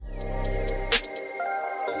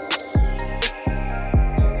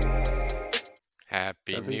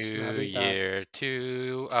New Year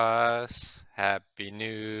to us. Happy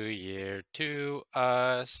New Year to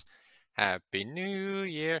us. Happy New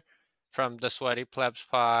Year from the Sweaty Plebs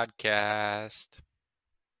podcast.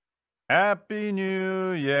 Happy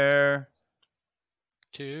New Year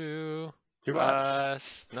To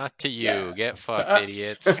us. Not to you. Yeah, Get to fucked, us.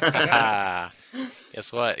 idiots.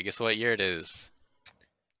 Guess what? Guess what year it is?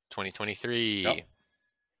 2023. Yep.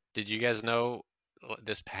 Did you guys know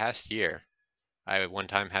this past year, I one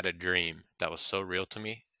time had a dream that was so real to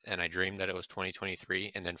me, and I dreamed that it was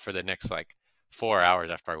 2023, and then for the next 4 hours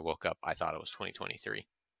after I woke up, I thought it was 2023.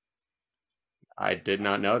 I did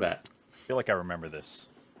not know that. I feel like I remember this.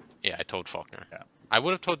 Yeah, I told Faulkner. Yeah. I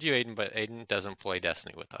would have told you, Aiden, but Aiden doesn't play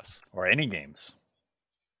Destiny with us. Or any games.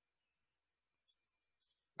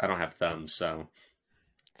 I don't have thumbs, so.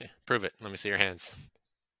 Yeah, prove it. Let me see your hands.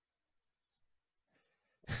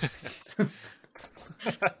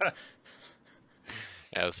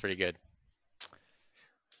 Yeah, it was pretty good.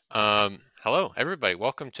 Hello, everybody.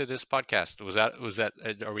 Welcome to this podcast. Was that?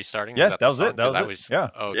 Are we starting? Yeah, that was the it. That song? was it. Yeah.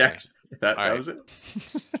 Okay. Yeah, that All right. was it.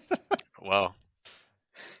 Well,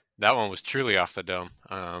 that one was truly off the dome.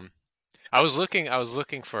 I was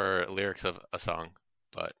looking for lyrics of a song,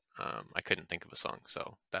 but I couldn't think of a song,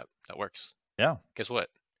 so that works. Yeah. Guess what?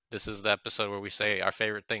 This is the episode where we say our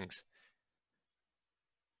favorite things.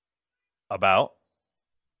 About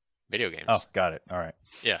Video games. Oh, got it. All right.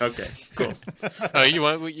 Yeah. Okay, cool. Oh, we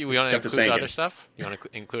want to Kept us include other thinking. stuff? You want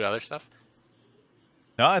to include other stuff?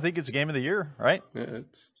 No, I think it's game of the year, right? Yeah.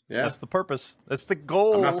 That's the purpose. That's the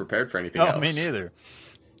goal. I'm not prepared for anything No, else. me neither.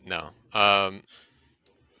 No.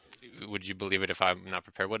 Would you believe it if I'm not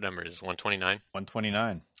prepared? What number is it? 129?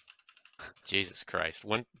 129. Jesus Christ.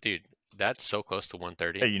 Dude, that's so close to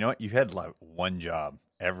 130. Hey, you know what? You had like one job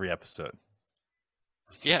every episode.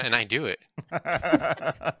 Yeah, and I do it.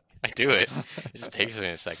 I do it. It just takes me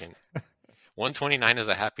a second. 129 is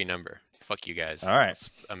a happy number. Fuck you guys. All right.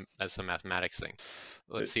 That's a mathematics thing.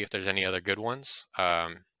 Let's see if there's any other good ones. A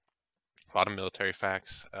lot of military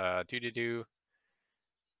facts. Jeez,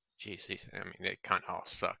 I mean, they kind of all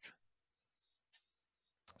suck.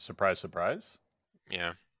 Surprise, surprise.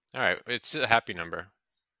 Yeah. All right. It's a happy number.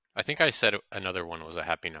 I think I said another one was a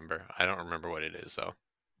happy number. I don't remember what it is, though.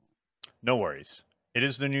 No worries. It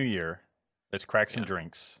is the new year. Let's crack some Yeah.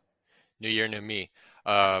 drinks. New year, new me.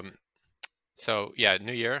 So yeah,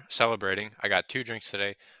 new year, celebrating. I got 2 drinks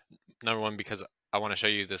today. Number one, because I want to show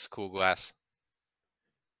you this cool glass.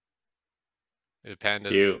 The Pandas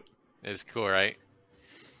Cute. is cool, right?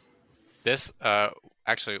 This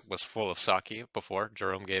actually was full of sake before.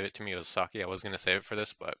 Jerome gave it to me. It was sake. I was gonna save it for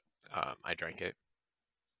this, but I drank it.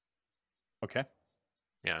 Okay.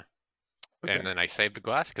 Yeah. Okay. And then I saved the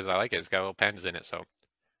glass because I like it. It's got little pandas in it. So,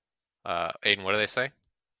 Aiden, what do they say?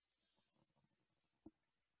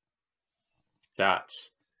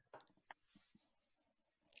 Shots.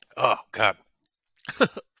 Oh God.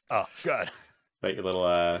 Oh, God. Like a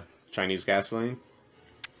little Chinese gasoline.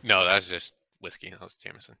 No, that's just whiskey. That was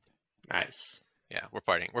Jameson. Nice. Yeah, we're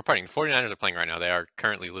partying. We're partying. 49ers are playing right now. They are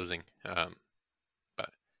currently losing. But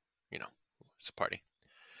it's a party.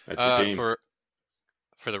 That's your team.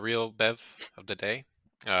 For the real bev of the day,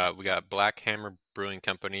 we got Black Hammer Brewing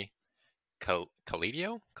Company,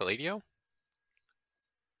 Caledo. Toledo?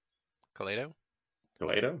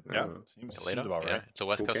 Yeah. Oh. Seems Toledo. about Yeah, right. it's a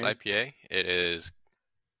West Cool Coast can. IPA. It is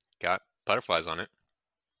got butterflies on it.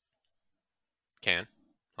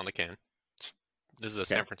 On the can. This is a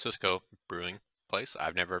San Francisco brewing place.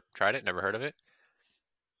 I've never tried it, never heard of it.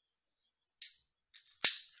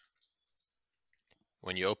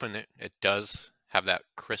 When you open it, it does have that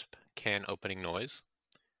crisp can opening noise.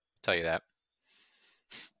 I'll tell you that.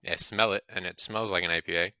 Yeah, smell it, and it smells like an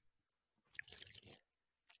IPA.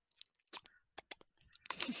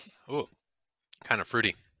 Ooh, kind of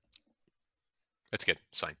fruity. It's good.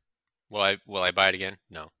 It's fine. Will I buy it again?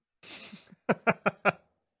 No.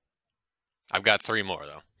 I've got 3 more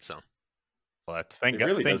though. So Well, that's It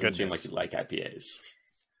really thank doesn't seem goodness. like you like IPAs.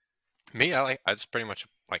 me, that's pretty much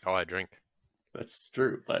like all I drink. That's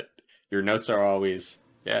true, but your notes are always,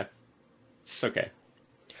 yeah, it's okay.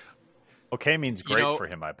 Okay means You great know- for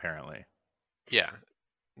him, apparently. Yeah,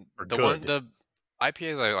 Or the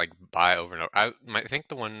IPAs I like buy over and over. I think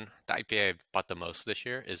the IPA I bought the most this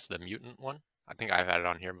year is the Mutant one. I think I've had it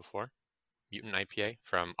on here before. Mutant IPA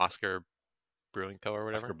from Oscar Brewing Co. or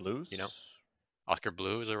whatever. Oscar Blues? You know? Oscar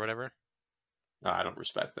Blues or whatever. No, I don't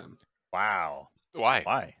respect them. Wow. Why?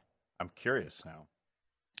 Why? I'm curious now.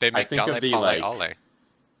 They I make think of Gale the, Pale like- Ale.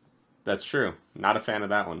 That's true. Not a fan of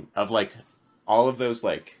that one. Of like all of those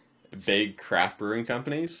like big craft brewing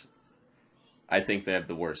companies, I think they have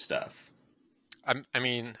the worst stuff. I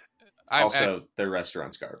mean, Also, their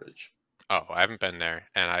restaurant's garbage. I haven't been there,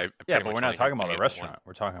 and I Yeah, pretty but much we're not only talking drink about any the of restaurant.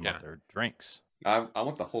 We're talking Yeah. about their drinks. I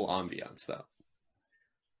want the whole ambiance though.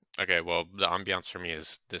 Okay, well, the ambiance for me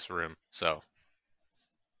is this room, so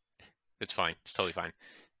it's fine. It's totally fine.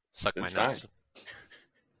 Suck It's my nuts.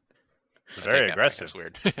 It's I very take that back, aggressive. That's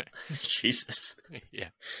weird. Jesus. Yeah.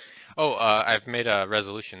 Oh, I've made a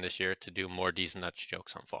resolution this year to do more D's nuts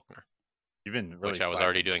jokes on Faulkner, You've been really which I was slacking.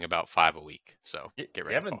 already doing about 5 a week. So You get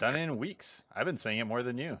ready. haven't done it in weeks. I've been saying it more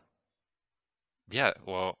than you. Yeah,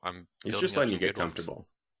 well, I'm He's building just up letting you some get good ones. comfortable.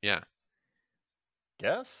 Yeah,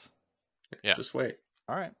 Guess? Yeah. Just wait.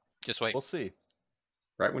 All right. just wait. We'll see.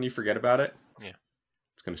 Right when you forget about it, Yeah.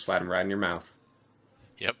 it's gonna slide him right in your mouth.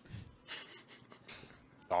 Yep.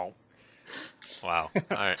 Oh. Wow. All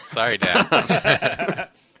right. Sorry, Dad.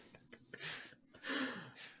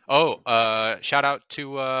 Oh, shout out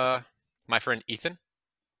to my friend Ethan,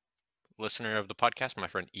 listener of the podcast. My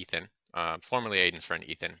friend Ethan, formerly Aiden's friend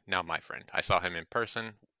Ethan, now my friend. I saw him in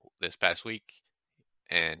person this past week,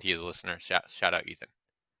 and he is a listener. Shout out Ethan,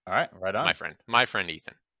 All right. Right on. my friend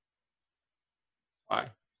Ethan. Why?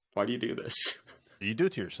 Why do you do this? You do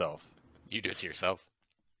it to yourself. You do it to yourself.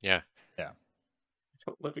 Yeah, I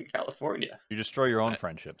don't live in California. You destroy your own Right.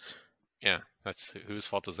 friendships. yeah. That's whose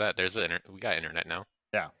fault is that? We got internet now.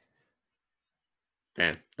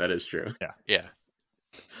 Man, that is true. Yeah.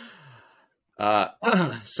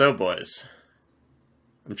 So boys,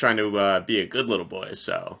 I'm trying to be a good little boy,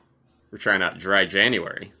 so we're trying out dry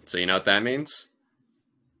January. So you know what that means?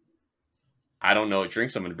 I don't know what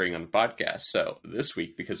drinks I'm going to bring on the podcast. So this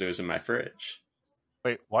week, because it was in my fridge,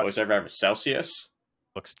 Wait, what? boys ever have a Celsius?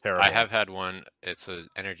 Looks terrible. I have had one. It's an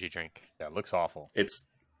energy drink. Yeah, it looks awful.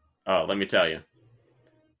 Let me tell you,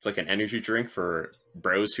 it's like an energy drink for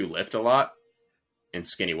bros who lift a lot and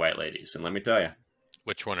skinny white ladies. And let me tell you,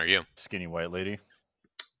 Which one are you? Skinny white lady.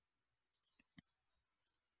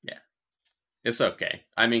 it's okay.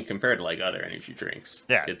 I mean, compared to like other energy drinks,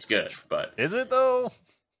 Yeah, it's good. But Is it though?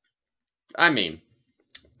 I mean,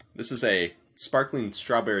 this is a sparkling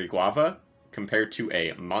strawberry guava compared to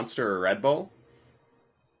a Monster or Red Bull.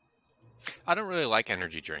 I don't really like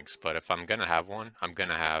energy drinks, but if I'm gonna have one, I'm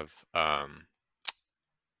gonna have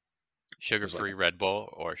sugar-free Red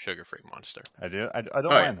Bull or sugar-free Monster. I do. I don't Oh,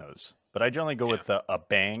 yeah. mind those, but I generally go Yeah. with a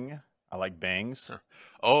Bang. I like Bangs. Huh.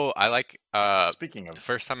 Oh, I like Speaking the of,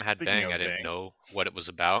 first time I had speaking Bang, of I didn't Bang. know what it was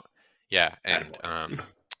about. Yeah, and Attaboy.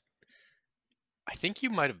 I think you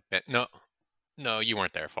might have been no, you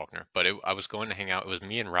weren't there, Faulkner. But I was going to hang out. It was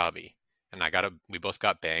me and Robbie, and we both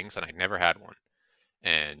got Bangs, and I never had one.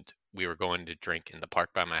 And we were going to drink in the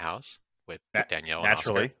park by my house with Danielle and Oscar.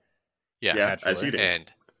 naturally, Yeah, Yeah, naturally. as you do.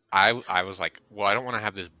 and I was like, well, I don't want to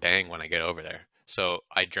have this Bang when I get over there. So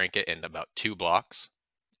I drank it in about 2 blocks.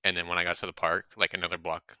 And then when I got to the park, like another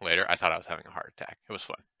block later, I thought I was having a heart attack. It was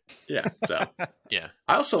fun. Yeah, so Yeah.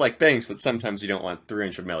 I also like Bangs, but sometimes you don't want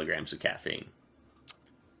 300 milligrams of caffeine.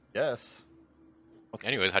 Yes.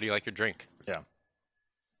 Anyways, how do you like your drink?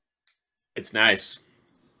 It's nice.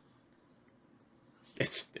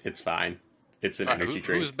 It's fine. It's an energy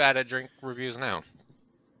drink. Who's bad at drink reviews now?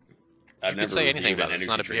 I've you never can say anything reviewed an about it. It's energy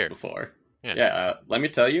not a drink beer. before. Yeah. Yeah, let me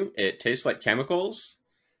tell you, it tastes like chemicals,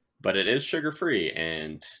 but it is sugar free,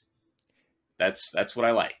 and that's what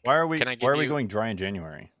I like. Why are we? Can I Why give are we you- going dry in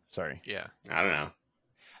January? Sorry. Yeah. I don't know.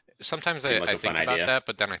 Sometimes Seemed like I a think fun about idea. that,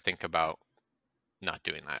 but then I think about not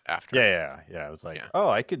doing that after. Yeah. I was like, Yeah. oh,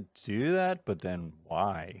 I could do that, but then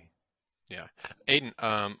why?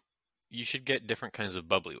 Aiden, you should get different kinds of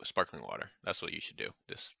bubbly with sparkling water. That's what you should do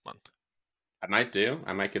this month. I might do.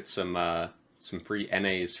 I might get some free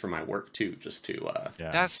NAs for my work too, just to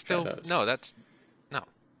Yeah. That's still those. no. That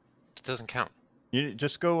doesn't count. You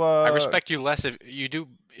just go. I respect you less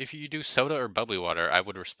if you do soda or bubbly water. I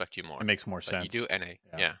would respect you more. It makes more But sense. you do NA.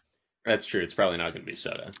 Yeah. Yeah. That's true. It's probably not going to be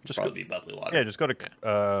soda. It'll Just probably be bubbly water. Yeah, just go to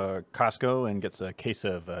Costco and get a case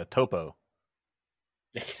of Topo.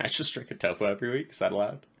 Can I just drink a Topo every week? Is that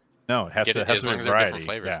allowed? No, it has Get to it has as to long be as they're different variety.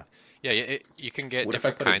 flavors. Yeah. Yeah. You can get What if I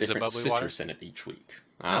different put a kinds of different bubbly water. citrus in it each week?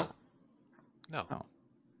 Huh? No. Oh.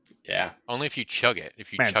 Yeah. Only if you chug it.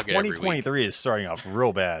 If you Man, chug it every week. 2023 is starting off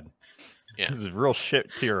real bad. Yeah. This is real shit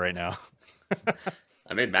tier right now.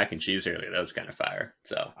 I made mac and cheese earlier. That was kind of fire.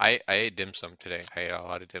 So. I ate dim sum today. I ate a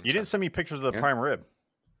lot of dim sum. You didn't send me pictures of the Yeah. prime rib.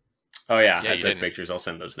 Oh yeah, Yeah, I you took didn't. pictures. I'll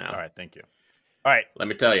send those now. All right, thank you. All right. Let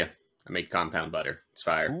me tell you, I made compound butter. It's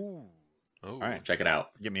fire. Ooh, Ooh. all right. Check it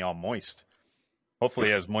out, Get me all moist.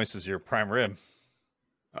 Hopefully as moist as your prime rib.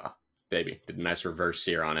 baby. Did a nice reverse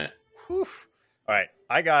sear on it. Whew. All right.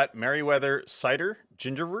 I got Merriweather cider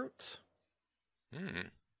ginger root. Mm.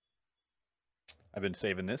 I've been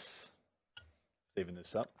saving this. saving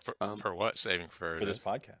this up For what? Saving for for this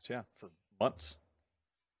podcast. Yeah, for months.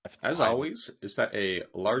 As always, is that a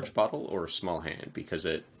large bottle or a small hand? Because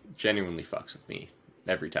it genuinely fucks with me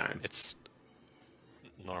every time. It's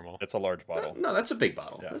normal. It's a large bottle. No, that's a big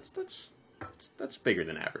bottle. Yeah. That's bigger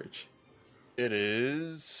than average. It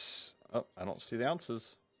is. Oh, I don't see the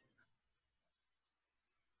ounces.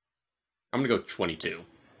 I'm gonna go with 22.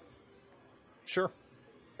 Sure.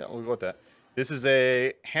 Yeah, we'll go with that. This is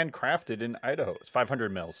a handcrafted in Idaho. It's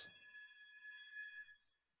 500 mils.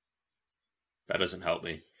 That doesn't help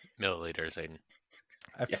me. Milliliters, Aiden.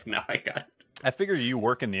 Yeah, no, I got it. I figure you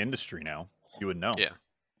work in the industry now. You would know. Yeah.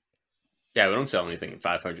 Yeah, we don't sell anything in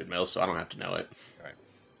 500 mils, so I don't have to know it.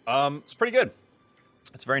 It's pretty good.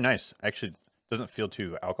 It's very nice. Actually, doesn't feel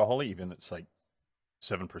too alcohol-y, even it's like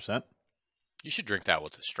 7%. You should drink that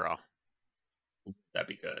with a straw. That'd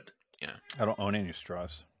be good. I don't own any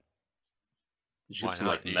straws. You should Why some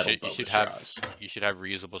not? like You metal should, you boba should straws. you should have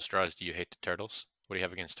reusable straws. Do you hate the turtles? What do you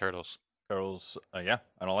have against turtles? Turtles, yeah,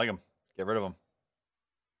 I don't like them. Get rid of them.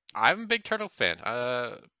 I'm a big turtle fan.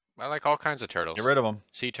 I like all kinds of turtles. Get rid of them.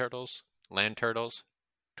 Sea turtles, land turtles,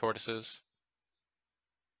 tortoises.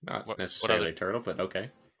 Not What necessarily other- a turtle, but okay.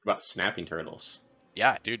 What about snapping turtles?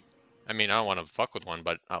 Yeah, dude. I mean, I don't want to fuck with one,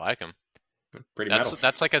 but I like them. Pretty That's metal.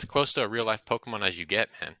 that's like as close to a real life Pokemon as you get,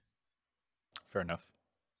 man. Fair enough.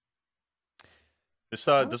 This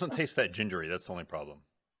doesn't taste that gingery. That's the only problem.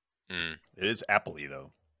 Mm. It is appley,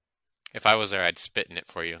 though. If I was there, I'd spit in it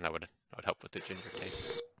for you, and that would help with the ginger taste.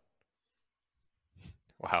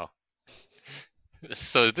 Wow.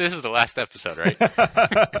 So this is the last episode, right?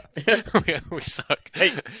 we suck.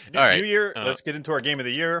 Hey, all right. New Year. Uh, Let's get into our game of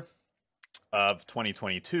the year of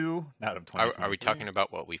 2022, not of 2023. Are we talking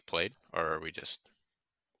about what we've played, or are we just?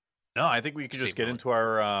 No, I think we could just Keep get going. into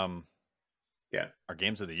our Yeah. our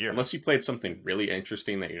games of the year. Unless you played something really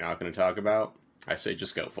interesting that you're not going to talk about, I say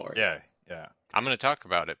just go for it. Yeah. I'm going to talk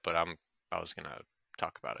about it, but I was going to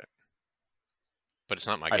talk about it. But it's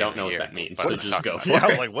not my game I don't of know the what year, that means, but so I'm gonna just talk go about for it.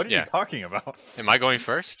 Yeah, it. like what are Yeah. you talking about? Am I going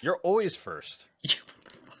first? You're always first.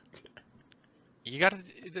 You got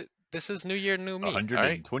to. This is New Year, new me. All right.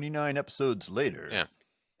 129 episodes later. Yeah.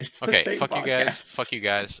 It's the Okay. same Fuck you guys. podcast. Fuck you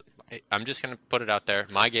guys. I'm just going to put it out there.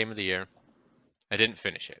 My game of the year. I didn't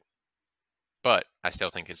finish it, but I still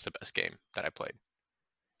think it's the best game that I played.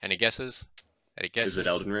 Any guesses? Any guesses? Is it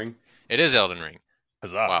Elden Ring? It is Elden Ring.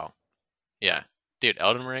 Huzzah. Wow. Yeah. Dude,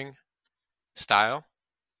 Elden Ring style,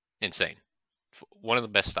 insane. One of the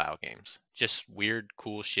best style games. Just weird,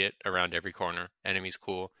 cool shit around every corner. Enemies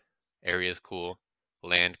cool, areas cool,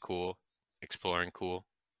 land cool, exploring cool.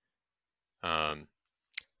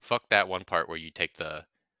 Fuck that one part where you take the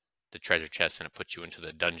treasure chest and it puts you into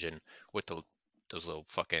the dungeon with those little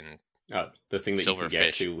fucking The thing that you can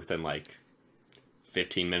get Silverfish. to within like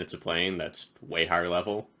 15 minutes of playing that's way higher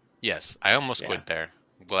level. Yes, I almost Yeah. quit there.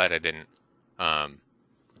 I'm glad I didn't.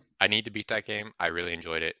 I need to beat that game. I really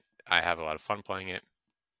enjoyed it. I have a lot of fun playing it.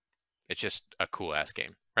 It's just a cool ass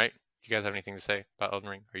game, right? Do you guys have anything to say about Elden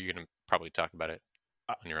Ring? Or are you gonna probably talk about it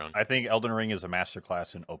on your own? I think Elden Ring is a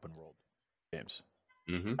masterclass in open world games.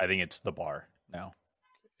 Mm-hmm. I think it's the bar now.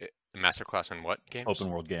 Masterclass in what games? Open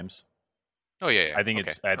world games. Oh yeah. I think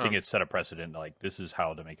okay. it's set a precedent. Like this is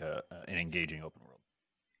how to make an engaging open world.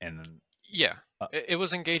 And then, Yeah, Uh, it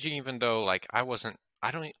was engaging, even though like I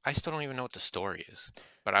still don't even know what the story is.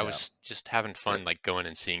 But I Yeah. was just having fun, like going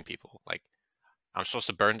and seeing people. Like, I'm supposed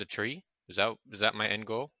to burn the tree. Is that my end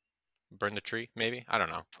goal? Burn the tree, maybe? I don't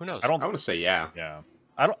know. Who knows? I don't. I want to say yeah. Yeah,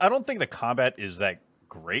 I don't think the combat is that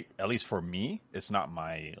great. At least for me, it's not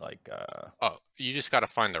my like. Oh, you just got to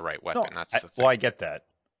find the right weapon. That's the thing. Well, I get that,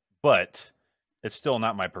 but it's still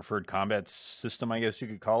not my preferred combat system. I guess you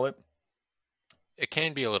could call it. It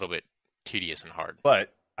can be a little bit tedious and hard.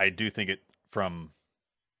 But I do think it, from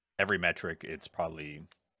every metric, it's probably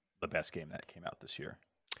the best game that came out this year.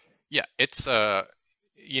 Yeah, it's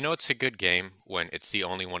it's a good game when it's the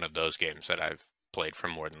only one of those games that I've played for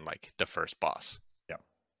more than like the first boss.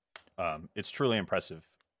 It's truly impressive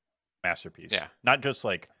masterpiece. Yeah. Not just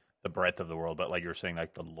like the breadth of the world, but like you're saying,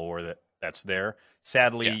 like the lore that's there.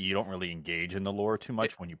 Sadly, Yeah. you don't really engage in the lore too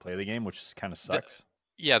much when you play the game, which kind of sucks.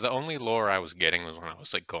 Yeah, the only lore I was getting was when I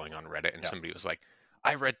was like going on Reddit and Yeah. somebody was like,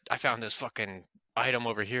 I found this fucking item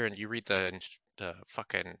over here, and you read the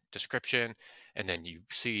fucking description, and then you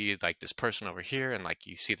see like this person over here, and like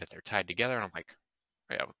you see that they're tied together, and I'm like,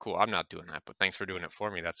 yeah, cool. I'm not doing that, but thanks for doing it for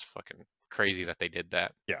me. That's fucking crazy that they did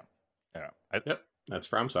that. Yeah. Yep, that's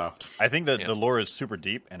FromSoft. I think that Yeah. the lore is super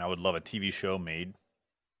deep, and I would love a TV show made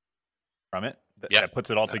from it that, Yeah. that puts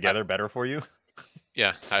it all together better for you.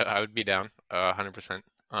 Yeah, I would be down 100%.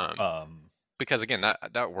 because again,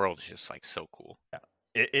 that world is just like so cool.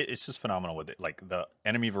 It's just phenomenal with it. Like the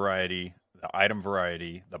enemy variety, the item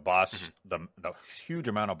variety, the boss, Mhm. the huge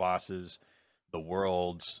amount of bosses, the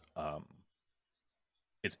worlds.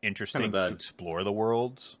 It's Kind interesting of to explore the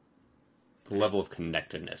worlds. the level of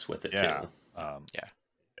connectedness with it Yeah. too. Yeah,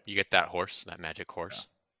 you get that horse, that magic horse,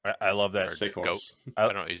 I love that. or Sick goat. horse. I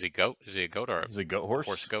don't know. Is he goat? Is he a goat or Is it goat a horse?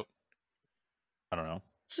 horse goat? I don't know.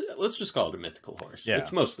 Let's just call it a mythical horse. Yeah.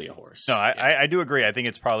 It's mostly a horse. No, Yeah. I do agree. I think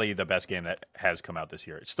it's probably the best game that has come out this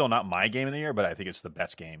year. It's still not my game of the year, but I think it's the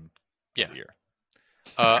best game Yeah. of the year.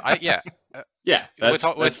 Yeah. Yeah, that's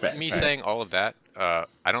with fair. me Right. saying all of that,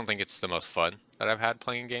 I don't think it's the most fun that I've had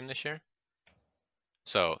playing a game this year.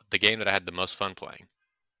 So the game that I had the most fun playing,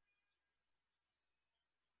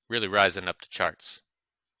 really rising up the charts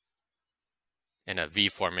in a V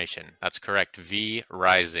formation. That's correct, V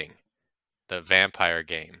Rising, the vampire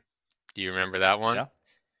game. Do you remember that one? Yeah.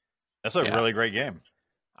 That's a Yeah. really great game.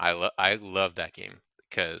 I love that game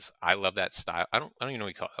because I love that style. I don't even know what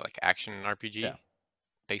you call it, like action RPG, Yeah.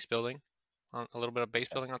 base building, a little bit of base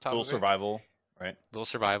building on top Little of it. survival, right? Little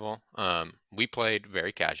survival. We played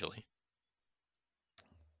very casually.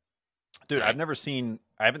 Dude, Right.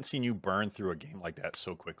 I haven't seen you burn through a game like that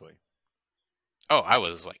so quickly. Oh, I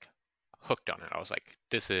was like hooked on it. I was like,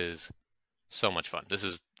 this is so much fun. This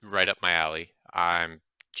is right up my alley. I'm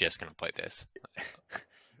just gonna play this.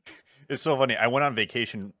 It's so funny. I went on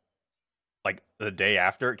vacation like the day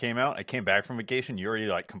after it came out. I came back from vacation. You already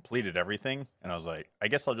like completed everything, and I was like, I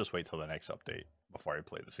guess I'll just wait till the next update before I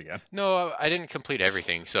play this again. No, I didn't complete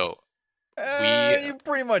everything. So You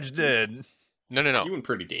pretty much did. no. You went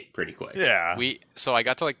pretty deep, pretty quick. Yeah. So I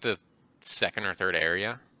got to like the second or third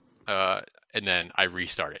area, and then I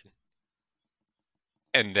restarted,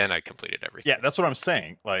 and then I completed everything. Yeah, that's what I'm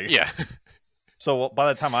saying. Like, Yeah. So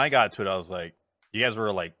by the time I got to it, I was like, you guys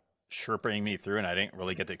were like sherping me through, and I didn't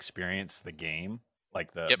really get to experience the game,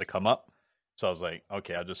 like the come up. So I was like,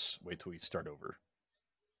 okay, I'll just wait till we start over,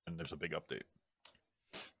 and there's a big update.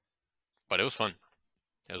 But it was fun.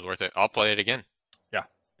 It was worth it. I'll play it again. Yeah.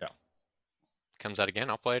 Comes out again,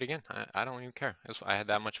 I'll play it again. I don't even care. I had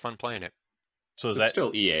that much fun playing it. So is It's that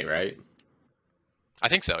still EA, right? I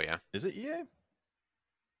think so, yeah. is it EA? I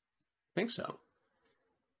think so.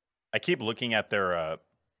 I keep looking at their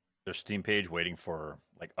Steam page, waiting for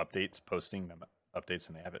like posting them updates,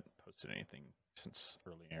 and they haven't posted anything since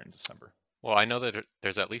earlier in December. Well, I know that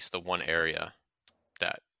there's at least the one area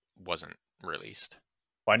that wasn't released.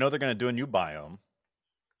 Well, I know they're going to do a new biome,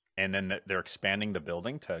 and then they're expanding the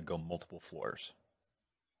building to go multiple floors.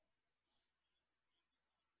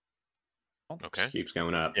 Okay. Just keeps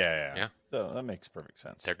going up. Yeah. So that makes perfect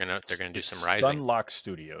sense. They're gonna do It's some rising. Sunlock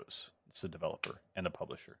Studios. It's the developer and the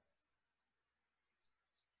publisher.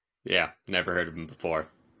 Yeah, never heard of them before.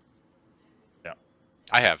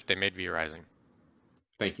 I have. They made V Rising.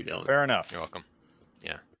 Thank you, Dylan. Fair enough. You're welcome.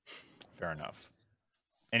 Fair enough.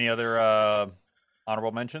 Any other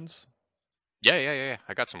honorable mentions? Yeah.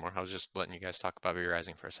 I got some more. I was just letting you guys talk about V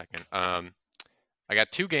Rising for a second. I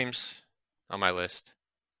got 2 games on my list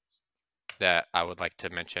that I would like to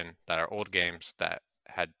mention that are old games that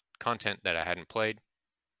had content that I hadn't played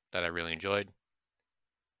that I really enjoyed.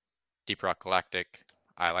 Deep Rock Galactic.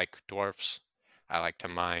 I like dwarfs. I like to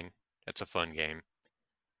mine. It's a fun game.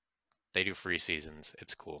 They do free seasons.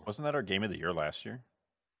 It's cool. Wasn't that our game of the year last year?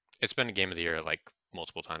 It's been a game of the year like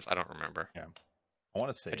multiple times. I don't remember. I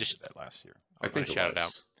want to say I just- that last year. I I'm think gonna it shout it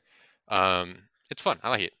was. out. It's fun. I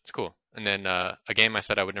like it. It's cool. And then a game I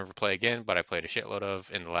said I would never play again, but I played a shitload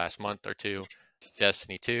of in the last month or two.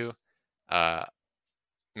 Destiny 2.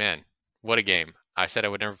 Man, what a game! I said I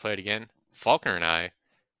would never play it again. Faulkner and I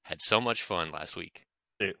had so much fun last week.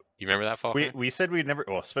 Dude, You remember that, Faulkner? We said we'd never.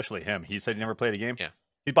 Well, especially him. He said he never played a game. Yeah.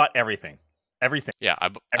 He bought everything. Everything. Yeah, I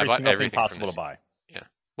Every bought single thing everything from possible this. to buy.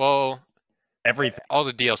 Well, Everything. all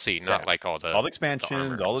the DLC, not Yeah. like all the All the expansions,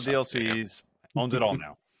 armor all the stuff, yeah. DLCs. Owns it all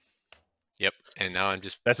now. Yep. And now I'm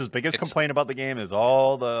just That's his biggest It's- complaint about the game is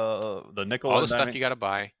all the nickel. all the and stuff diamond. you got to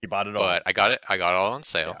buy. He bought it all. But I got it all on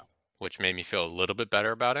sale, Yeah. which made me feel a little bit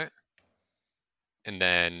better about it. And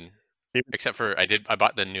then, He- except for I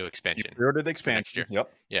bought the new He expansion. pre-ordered the next expansion.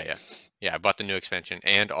 Yep. Yeah. I bought the new expansion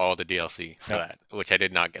and all the DLC for Yep. that, which I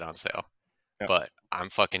did not get on sale. Yep. But I'm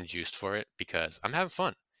fucking juiced for it because I'm having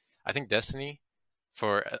fun. I think Destiny,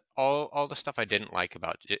 for all the stuff I didn't like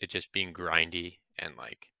about it just being grindy and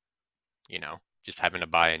like, just having to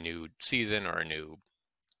buy a new season or a new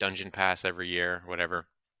dungeon pass every year, whatever.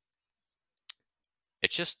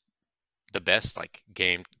 It's just the best like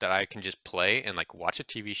game that I can just play and like watch a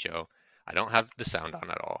TV show. I don't have the sound on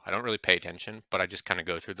at all. I don't really pay attention, but I just kind of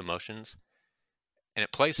go through the motions. And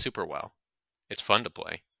it plays super well. It's fun to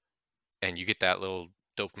play, and you get that little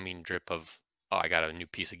dopamine drip of, oh, I got a new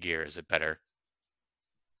piece of gear. Is it better?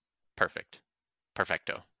 Perfect.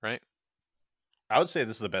 Perfecto, right? I would say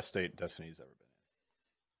this is the best state Destiny's ever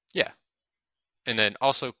been in. Yeah. And then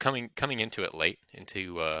also coming into it late,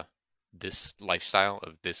 into this lifestyle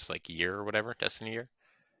of this like year or whatever, Destiny year,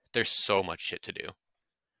 there's so much shit to do.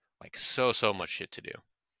 Like so much shit to do.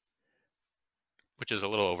 Which is a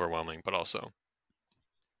little overwhelming, but also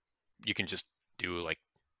you can just do like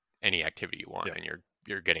any activity you want and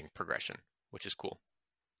you're getting progression, which is cool.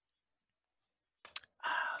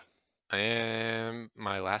 And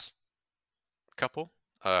my last couple,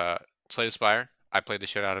 Slay the Spire. I played the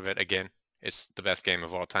shit out of it again. It's the best game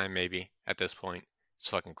of all time, maybe, at this point. It's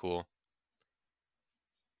fucking cool.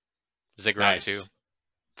 Ziggurat 2,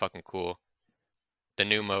 fucking cool. The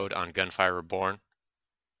new mode on Gunfire Reborn,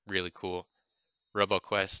 really cool.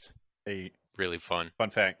 RoboQuest, really fun. Fun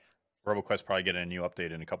fact, RoboQuest probably getting a new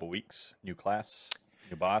update in a couple weeks. New class,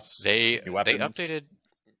 new boss, new weapons. They updated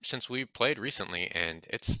since we played recently, and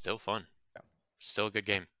it's still fun. Yeah. Still a good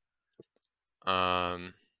game.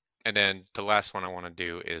 And then the last one I want to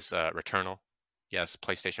do is Returnal. Yes,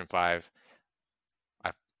 PlayStation 5.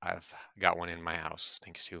 I've got one in my house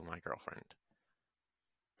thanks to my girlfriend.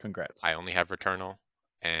 Congrats. I only have Returnal,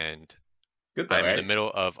 and Good I'm in the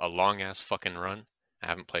middle of a long ass fucking run. I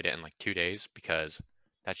haven't played it in like 2 days because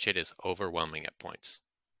that shit is overwhelming at points.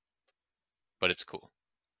 But it's cool.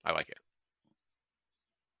 I like it.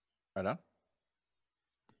 Right on.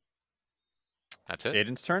 That's it.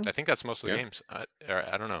 Aiden's turn? I think that's most of the games. I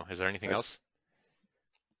don't know. Is there anything else?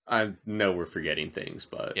 I know we're forgetting things,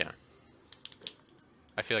 but... Yeah.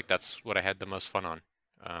 I feel like that's what I had the most fun on.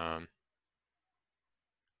 I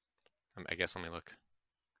guess let me look.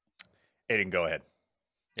 Aiden, go ahead.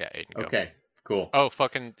 Yeah, Aiden, go. Okay, cool. Oh,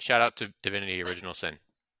 fucking shout out to Divinity Original Sin.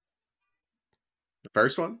 The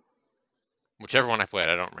first one? Whichever one I played,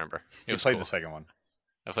 I don't remember. You played the second one.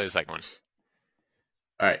 I played the second one.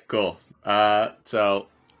 All right, cool. So,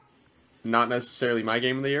 not necessarily my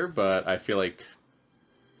game of the year, but I feel like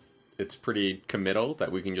it's pretty committal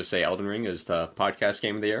that we can just say Elden Ring is the podcast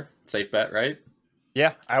game of the year. Safe bet, right?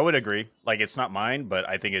 Yeah, I would agree. Like, it's not mine, but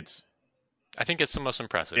I think it's the most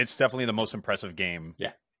impressive. It's definitely the most impressive game.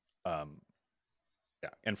 Yeah. Yeah.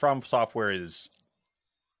 And From Software is,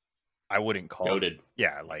 I wouldn't call goated.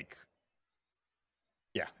 Yeah, like,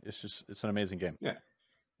 yeah, it's an amazing game. Yeah.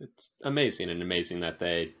 It's amazing that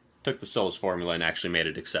they took the Souls formula and actually made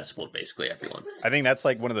it accessible to basically everyone. I think that's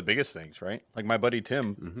like one of the biggest things, right? Like my buddy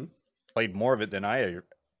Tim played more of it than I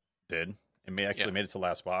did, and made it to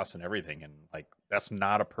last boss and everything. And like, that's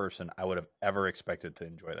not a person I would have ever expected to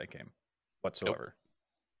enjoy that game whatsoever.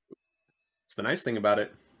 Nope. It's the nice thing about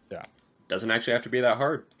it. Yeah. Doesn't actually have to be that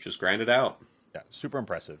hard. Just grind it out. Yeah. Super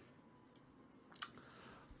impressive.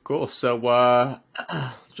 Cool. So,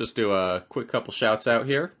 just do a quick couple shouts out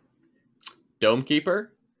here. Dome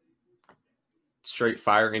Keeper. Straight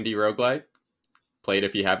fire indie roguelike. Play it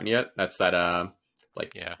if you haven't yet. That's that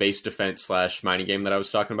base defense / mining game that I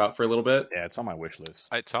was talking about for a little bit. Yeah, it's on my wish list.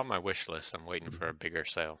 It's on my wish list. I'm waiting for a bigger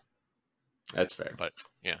sale. That's fair. But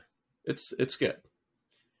yeah. It's good.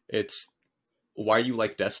 It's why you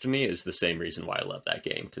like Destiny is the same reason why I love that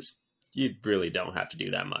game, because you really don't have to do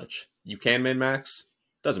that much. You can min-max.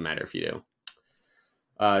 Doesn't matter if you do.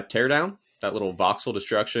 Teardown, that little voxel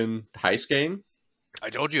destruction heist game.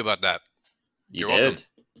 I told you about that. You're welcome.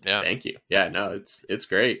 Yeah. Thank you. Yeah, no, it's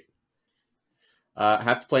great.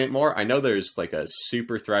 Have to play it more. I know there's like a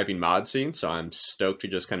super thriving mod scene, so I'm stoked to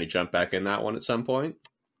just kind of jump back in that one at some point.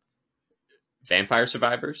 Vampire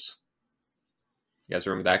Survivors. You guys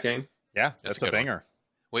remember that game? Yeah, that's a banger.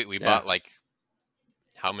 Wait, we bought like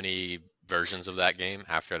how many versions of that game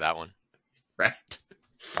after that one? Right.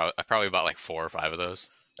 I probably bought like 4 or 5 of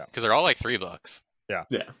those because they're all like $3. Yeah.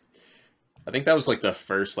 Yeah. I think that was like the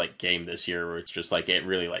first like game this year where it's just like it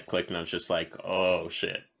really like clicked and I was just like, oh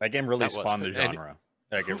shit. That game really spawned the genre.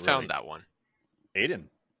 Who found that one? Aiden.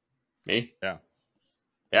 Me? Yeah.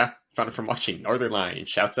 Yeah. Found it from watching Northernlion.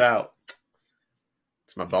 Shouts out.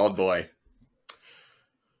 It's my bald boy.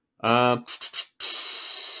 Trying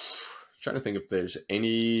to think if there's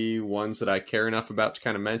any ones that I care enough about to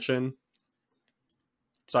kind of mention.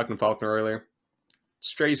 I was talking to Faulkner earlier.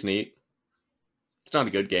 Stray's neat. It's not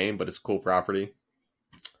a good game, but it's a cool property.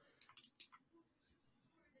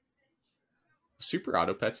 Super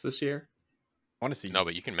Auto Pets this year? I want to see. No,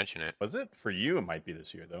 but you can mention it. Was it? For you, it might be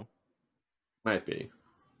this year, though. Might be.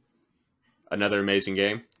 Another amazing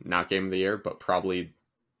game. Not game of the year, but probably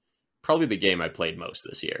the game I played most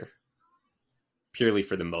this year. Purely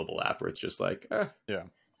for the mobile app, where it's just like, yeah.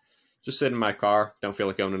 Just sit in my car. Don't feel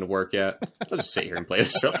like going into work yet. I'll just sit here and play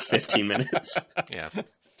this for like 15 minutes. Yeah.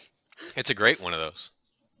 It's a great one of those.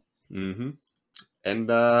 Mm-hmm.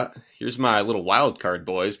 And here's my little wild card,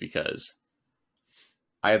 boys, because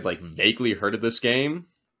I had like vaguely heard of this game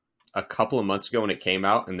a couple of months ago when it came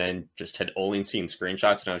out, and then just had only seen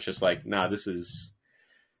screenshots, and I was just like, nah, this is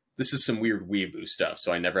some weird weeaboo stuff.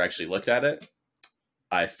 So I never actually looked at it.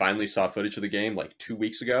 I finally saw footage of the game like 2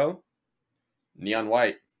 weeks ago. Neon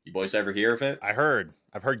White. You boys ever hear of it? I've heard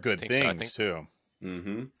good things too.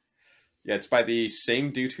 Mm-hmm. Yeah, it's by the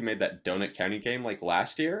same dude who made that Donut County game like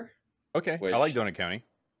last year. Okay, I like Donut County.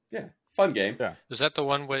 Yeah, fun game. Yeah. Is that the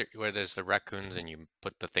one where there's the raccoons and you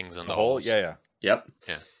put the things in the hole? holes? Yeah. Yep.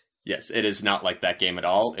 Yeah. Yes, it is not like that game at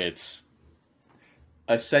all. It's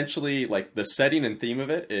essentially like the setting and theme of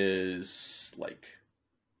it is like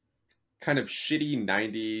kind of shitty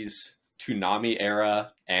 90s Toonami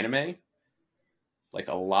era anime. Like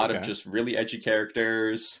a lot of just really edgy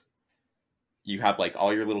characters. You have like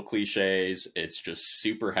all your little cliches. It's just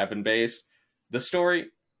super heaven based. The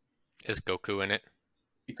story, is Goku in it?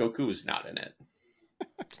 Goku is not in it.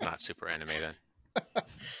 It's not super anime then.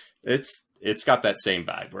 It's got that same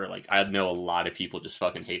vibe where like I know a lot of people just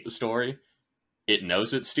fucking hate the story. It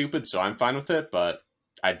knows it's stupid, so I'm fine with it, but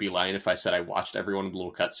I'd be lying if I said I watched every one of the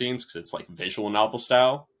little cutscenes because it's like visual novel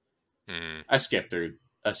style. I skipped through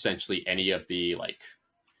essentially any of the like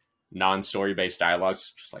non-story based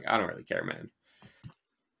dialogues. Just like I don't really care, man.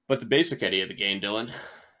 But the basic idea of the game, Dylan,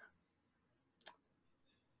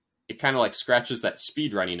 it kind of like scratches that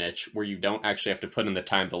speedrunning itch where you don't actually have to put in the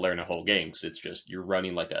time to learn a whole game because it's just you're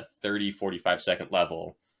running like a 30-45 second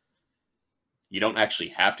level. You don't actually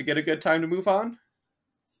have to get a good time to move on,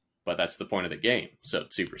 but that's the point of the game. So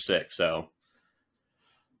it's super sick. So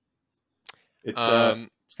it's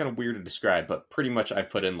kind of weird to describe, but pretty much I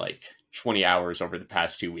put in like 20 hours over the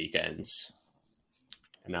past 2 weekends,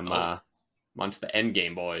 and I'm on to the end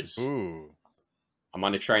game, boys. Ooh. I'm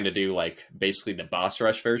on to trying to do like basically the boss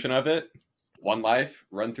rush version of it. One life,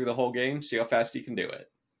 run through the whole game, see how fast you can do it.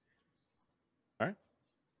 All right.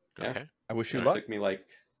 Yeah. Okay. I wish you luck. It took me like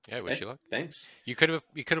I wish you luck. Thanks. You could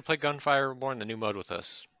have played Gunfire Reborn, the new mode, with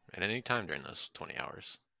us at any time during those 20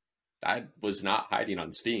 hours. I was not hiding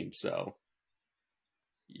on Steam, so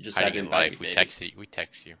you just hiding had in life. We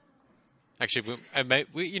text you. Actually,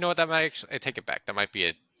 you know what? That might actually, I take it back. That might be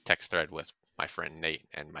a text thread with my friend Nate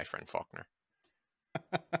and my friend Faulkner.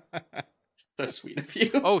 So sweet of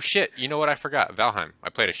you. Oh shit! You know what I forgot? Valheim. I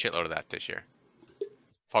played a shitload of that this year.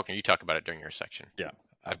 Faulkner, you talk about it during your section. Yeah,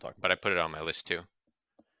 but I put it on my list too.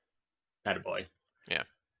 Attaboy. Yeah.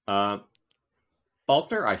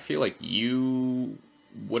 Faulkner, I feel like you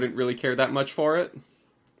wouldn't really care that much for it.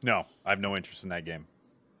 No, I have no interest in that game.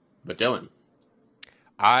 But Dylan,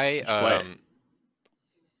 I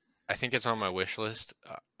think it's on my wish list,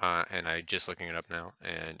 and I'm just looking it up now,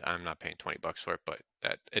 and I'm not paying $20 for it, but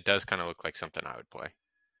it does kind of look like something I would play.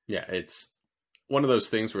 Yeah, it's one of those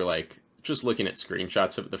things where like just looking at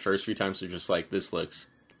screenshots of it the first few times, you're just like, this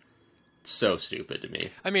looks so stupid to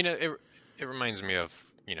me. I mean, it reminds me of,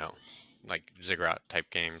 like Ziggurat type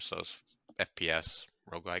games, those FPS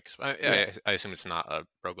roguelikes. I assume it's not a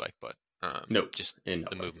roguelike, but just the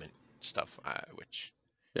movement stuff, which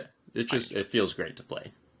it feels great to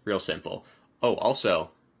play. Real simple. Oh, also,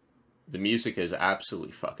 the music is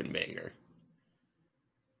absolutely fucking banger.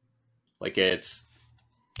 Like it's.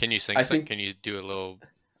 Can you sing? Can you do a little?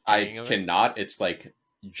 I cannot. It's like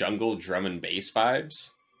jungle drum and bass vibes.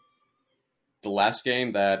 The last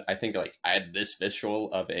game that I think like I had this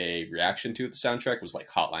visual of a reaction to the soundtrack was like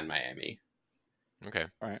Hotline Miami. Okay,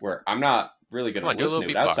 all right. Where I'm not really going to listen to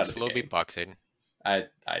it outside of the game. A little beatbox, Aiden. I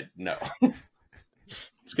no.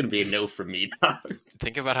 It's going to be a no from me, dog.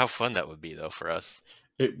 Think about how fun that would be, though, for us.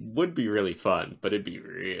 It would be really fun, but it'd be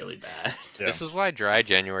really bad. Yeah. This is why Dry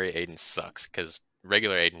January Aiden sucks, because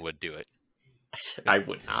regular Aiden would do it. I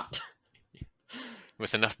would not.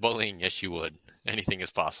 With enough bullying, yes, you would. Anything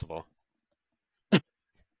is possible.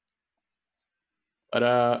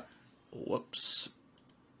 But, whoops.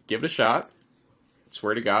 Give it a shot.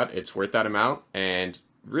 Swear to God, it's worth that amount. And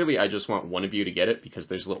really, I just want one of you to get it because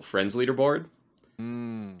there's a little friends leaderboard.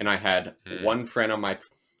 And I had one friend on my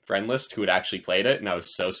friend list who had actually played it, and I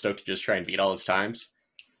was so stoked to just try and beat all his times.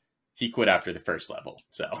 He quit after the first level,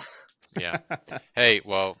 so. Yeah. Hey,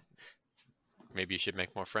 well, maybe you should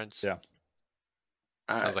make more friends. Yeah.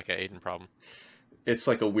 Sounds like an Aiden problem. It's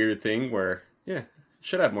like a weird thing where,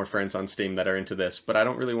 should have more friends on Steam that are into this, but I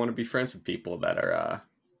don't really want to be friends with people that are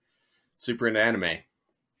super into anime.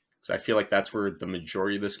 Because I feel like that's where the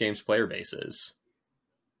majority of this game's player base is.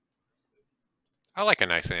 I like a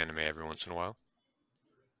nice anime every once in a while.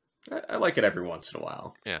 I like it every once in a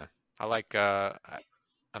while. Yeah, I like.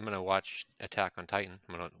 I'm gonna watch Attack on Titan.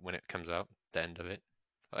 When it comes out, the end of it.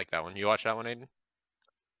 I like that one. You watch that one, Aiden?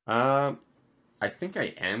 I think I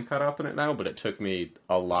am caught up in it now, but it took me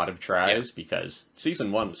a lot of tries because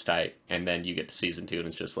season 1 was tight, and then you get to season 2, and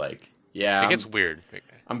it's just like, yeah, it gets weird.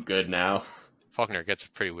 I'm good now. Faulkner gets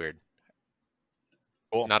pretty weird.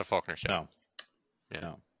 Cool. Not a Faulkner show. No. Yeah.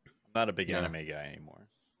 No. I'm not a big anime guy anymore.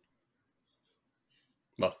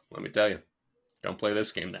 Well, let me tell you. Don't play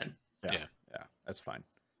this game then. Yeah. That's fine.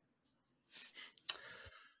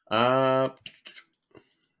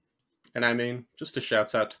 And I mean, just a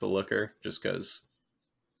shout out to the Looker, just because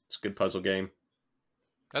it's a good puzzle game.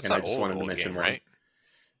 That's and not I just wanted to mention game, right?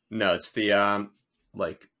 No, it's the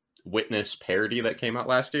like Witness parody that came out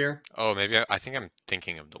last year. Oh, maybe I think I'm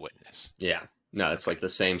thinking of the Witness. Yeah, no, it's like the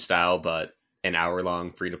same style, but an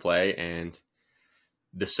hour-long free-to-play and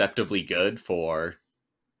deceptively good for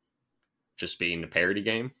just being a parody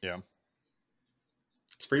game. Yeah,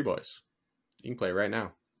 it's free, boys. You can play right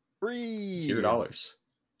now. Free. It's $0.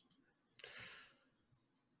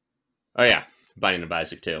 Oh yeah, Binding of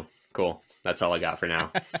Isaac too. Cool. That's all I got for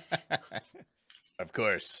now. Of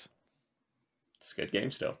course. It's a good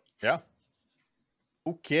game still. Yeah.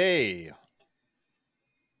 Okay.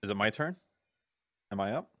 Is it my turn? Am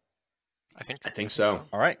I up? I think so.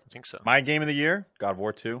 All right. I think so. My game of the year, God of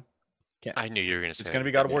War 2. I knew you were going to say it's going to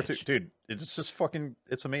be God of War 2. Dude, it's just fucking,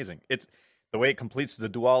 it's amazing. It's the way it completes the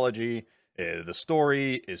duology. The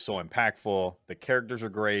story is so impactful. The characters are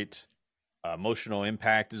great. Emotional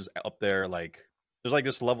impact is up there. Like, there's like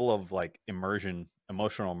this level of like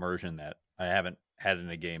emotional immersion that I haven't had in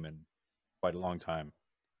a game in quite a long time.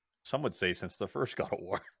 Some would say since the first God of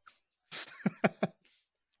War.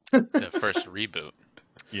 The first reboot.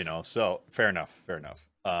 So fair enough.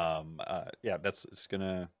 Yeah, it's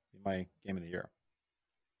gonna be my game of the year.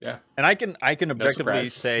 Yeah. And I can objectively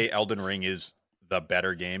say Elden Ring is the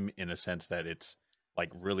better game in a sense that it's like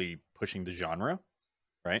really pushing the genre,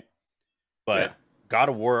 right? But God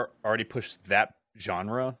of War already pushed that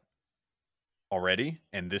genre already,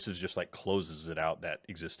 and this is just like closes it out, that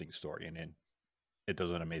existing story, and it does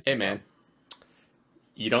an amazing job. Hey man,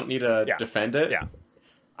 you don't need to defend it. Yeah.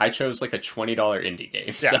 I chose like a $20 indie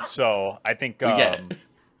game. Yeah, so I think we get it.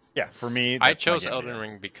 Yeah, for me, I chose Elden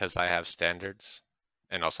Ring because I have standards,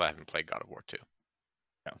 and also I haven't played God of War 2.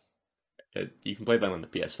 Yeah, you can play them on the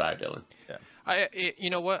PS5, Dylan. Yeah, you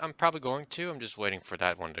know what? I'm probably going to. I'm just waiting for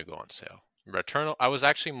that one to go on sale. Returnal. I was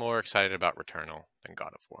actually more excited about Returnal than God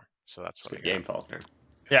of War, so that's what I got. Game, Faulkner.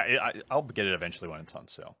 Yeah, I'll get it eventually when it's on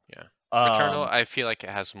sale. Yeah, Returnal. I feel like it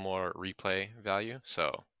has more replay value,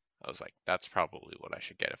 so I was like, that's probably what I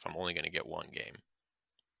should get if I'm only going to get one game.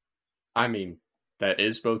 I mean, that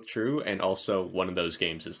is both true, and also one of those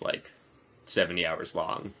games is like 70 hours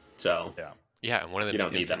long. So yeah, and one of them you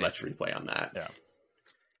don't need that much replay on that. Yeah.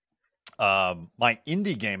 My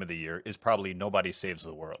indie game of the year is probably Nobody Saves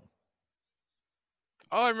the World.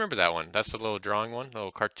 Oh, I remember that one. That's the little drawing one, the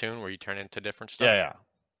little cartoon where you turn into different stuff.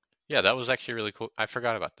 Yeah, that was actually really cool. I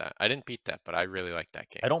forgot about that. I didn't beat that, but I really liked that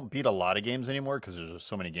game. I don't beat a lot of games anymore because there's just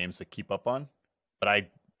so many games to keep up on. But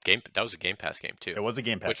that was a Game Pass game too. It was a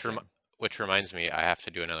Game Pass game. Which reminds me, I have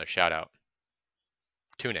to do another shout out.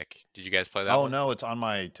 Tunic. Did you guys play that? Oh no, it's on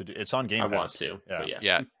my it's on Game Pass. I want to.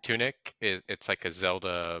 Yeah. Tunic it's like a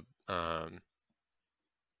Zelda From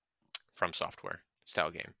Software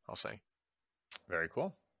style game, I'll say. Very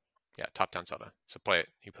cool. Yeah, top-down Zelda. So play it.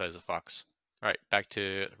 He plays a fox. All right, back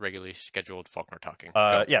to regularly scheduled Faulkner talking.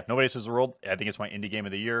 Yeah, Nobody Saves the World. I think it's my indie game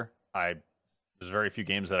of the year. There's very few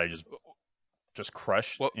games that I just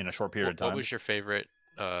crushed in a short period of time. What was your favorite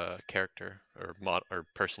character or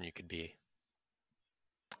person you could be?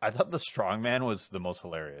 I thought the strongman was the most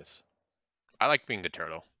hilarious. I like being the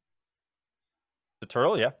turtle. The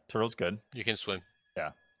turtle, yeah, turtle's good. You can swim.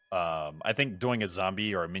 Yeah. I think doing a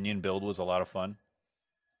zombie or a minion build was a lot of fun.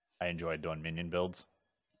 I enjoyed doing minion builds.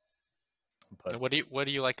 But what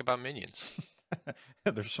do you like about minions?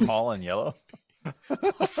 They're small and yellow.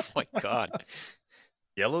 Oh my god.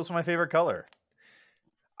 Yellow's my favorite color.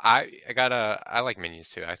 I like minions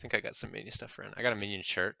too. I think I got some minion stuff around. I got a minion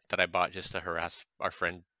shirt that I bought just to harass our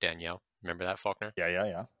friend Danielle. Remember that, Faulkner?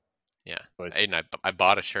 Yeah. And I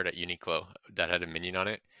bought a shirt at Uniqlo that had a minion on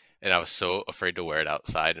it, and I was so afraid to wear it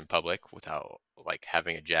outside in public without like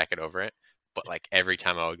having a jacket over it. But like every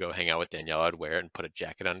time I would go hang out with Danielle, I'd wear it and put a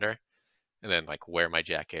jacket under, and then like wear my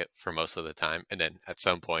jacket for most of the time. And then at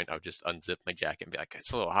some point, I would just unzip my jacket and be like,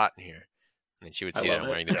 "It's a little hot in here." And then she would see that I'm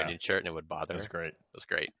wearing the minion shirt, and it would bother her. That's great. It was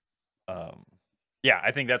great. Yeah,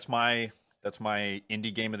 I think that's my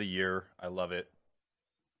indie game of the year. I love it.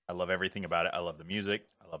 I love everything about it. I love the music.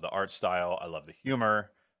 I love the art style. I love the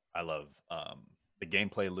humor. I love the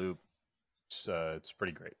gameplay loop. It's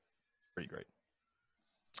pretty great. Pretty great.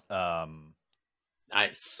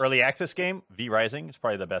 Nice. Early access game, V Rising is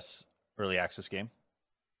probably the best early access game.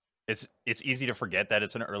 It's easy to forget that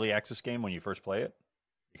it's an early access game when you first play it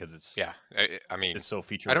because it's I mean, it's so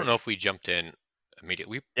feature. I don't know if we jumped in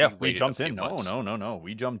immediately. We jumped in. No.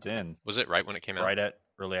 We jumped in. Was it right when it came out? Right at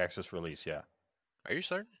early access release. Yeah. Are you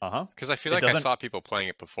certain? Because I feel like I saw people playing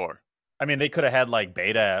it before. I mean, they could have had like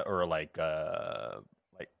beta or like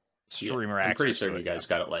streamer access. I'm pretty certain you guys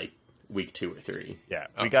got it like week 2 or 3. Yeah,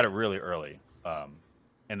 we got it really early.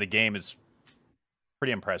 And the game is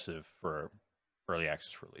pretty impressive for early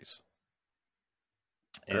access release.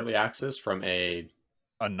 Early access from a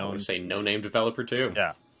unknown, I would say no-name developer too.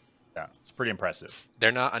 Yeah, it's pretty impressive.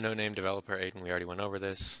 They're not a no-name developer, Aiden. We already went over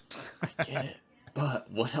this. I get it, but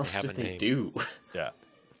what else did they do? Yeah,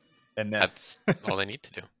 and that's all they need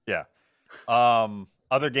to do. Yeah.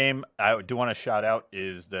 Other game I do want to shout out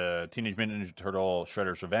is the Teenage Mutant Ninja Turtle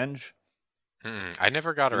Shredder's Revenge. I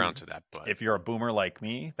never got around to that, but if you're a boomer like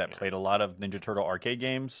me that played a lot of Ninja Turtle arcade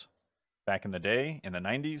games back in the day, in the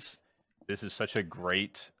 90s, this is such a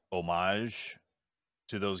great homage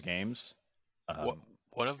to those games.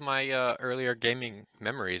 One of my earlier gaming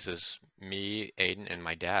memories is me, Aiden, and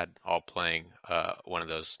my dad all playing one of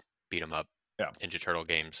those beat-em-up Ninja Turtle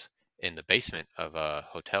games in the basement of a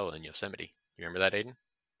hotel in Yosemite. You remember that, Aiden?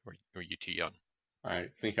 Or were you too young? I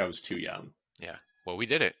think I was too young. Yeah. Well, we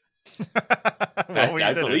did it.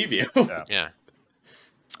 I believe you. Yeah.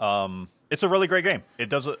 It's a really great game. It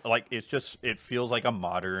does it feels like a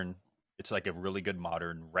modern. It's like a really good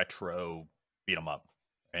modern retro beat 'em up,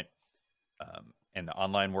 right? And the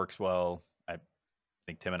online works well. I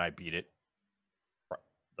think Tim and I beat it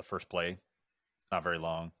the first play, not very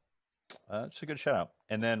long. It's a good shout out.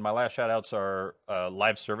 And then my last shout outs are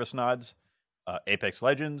live service nods, Apex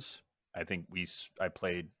Legends. I think I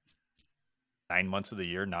played 9 months of the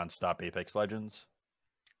year nonstop Apex Legends.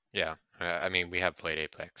 Yeah, I mean we have played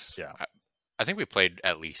Apex. Yeah, I think we played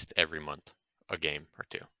at least every month a game or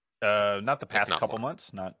two. Not the past couple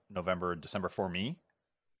months, not November, December for me.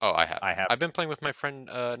 Oh, I have. I've been playing with my friend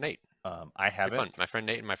Nate. I haven't. My friend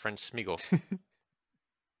Nate and my friend Smeagol.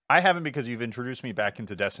 I haven't because you've introduced me back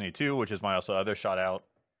into Destiny 2, which is my also other shout out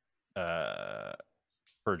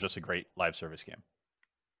for just a great live service game.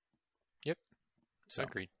 Yep. So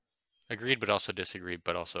agreed, but also disagreed,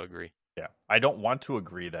 but also agree. Yeah, I don't want to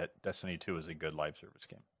agree that Destiny 2 is a good live service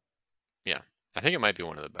game. Yeah, I think it might be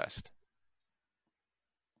one of the best.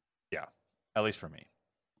 Yeah, at least for me.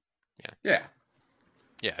 Yeah.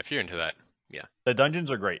 If you're into that, yeah. The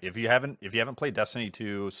dungeons are great. If you haven't played Destiny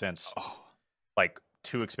 2 since like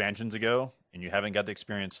 2 expansions ago, and you haven't got to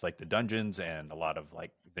experience like the dungeons and a lot of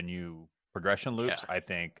like the new progression loops, I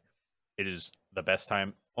think it is the best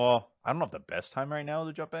time. Well, I don't know if the best time right now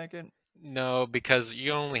to jump back in. No, because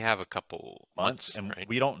you only have a couple months, and right?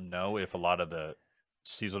 we don't know if a lot of the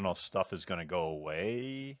seasonal stuff is going to go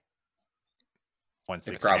away once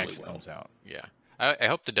the expansion comes out. Yeah, I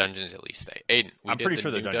hope the dungeons at least stay. Aiden, I'm pretty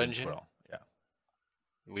sure the dungeons will. Yeah,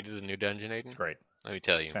 we did the new dungeon, Aiden. Great. Let me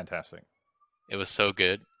tell you, it's fantastic. It was so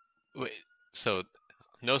good. So,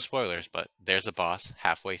 no spoilers, but there's a boss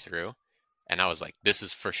halfway through, and I was like, "This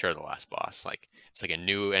is for sure the last boss." Like, it's like a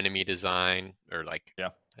new enemy design, or like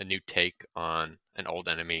a new take on an old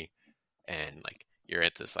enemy, and like you're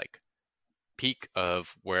at this like peak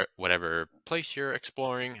of whatever place you're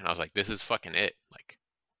exploring, and I was like, "This is fucking it." Like,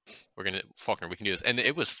 we can do this, and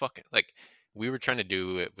it was fucking like we were trying to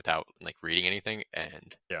do it without like reading anything,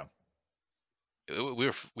 and we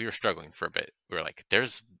were struggling for a bit. We were like,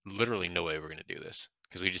 "There's literally no way we're going to do this,"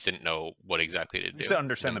 because we just didn't know what exactly to do. Just to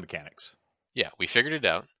understand the mechanics. Yeah, we figured it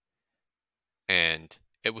out, and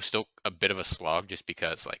it was still a bit of a slog just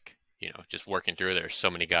because, like, just working through. There's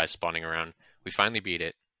so many guys spawning around. We finally beat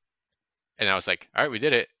it, and I was like, "All right, we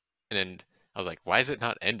did it." And then I was like, "Why is it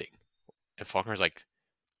not ending?" And Faulkner's like,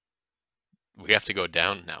 "We have to go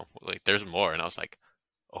down now. Like, there's more." And I was like,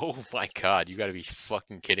 "Oh my god, you got to be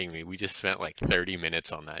fucking kidding me! We just spent like 30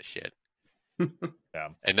 minutes on that shit." Yeah.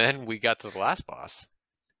 And then we got to the last boss,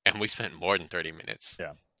 and we spent more than 30 minutes.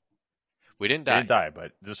 Yeah. We didn't die. We didn't die,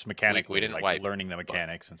 but just mechanically, we didn't like wipe, learning the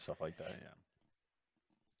mechanics and stuff like that. Yeah.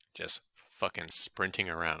 Just fucking sprinting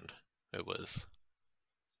around. It was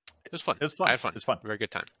fun. It was fun. I had fun. It was fun. Very good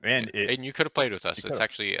time. And you could have played with us. It's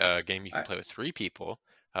actually a game you can play with 3 people.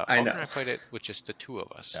 I know. I played it with just the 2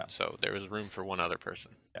 of us. Yeah. So there was room for one other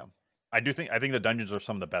person. Yeah. I think the dungeons are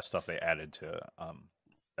some of the best stuff they added to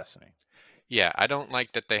Destiny. Yeah, I don't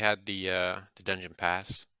like that they had the dungeon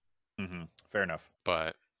pass. Mm-hmm. Fair enough.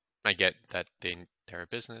 But I get that they're a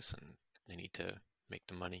business and they need to make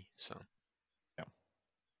the money. So yeah,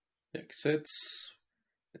 because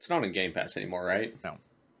it's not in Game Pass anymore, right? No.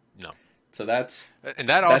 So that's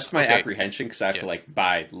my apprehension, because I have to like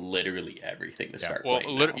buy literally everything to start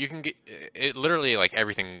playing. Well, you can get it. Literally, like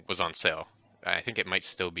everything was on sale. I think it might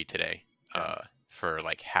still be today, for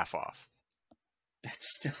like half off.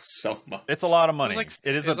 That's still so much. It's a lot of money.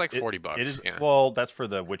 It is like $40. It is. Yeah. Well, that's for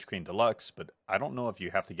the Witch Queen Deluxe, but I don't know if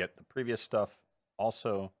you have to get the previous stuff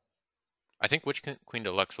also. I think Witch Queen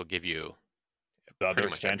Deluxe will give you the other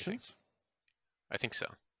expansions. I think so.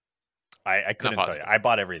 I couldn't tell you. I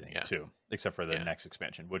bought everything too, except for the next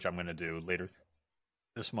expansion, which I'm going to do later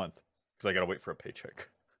this month because I got to wait for a paycheck.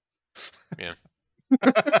 Yeah.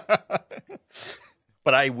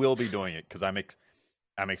 But I will be doing it because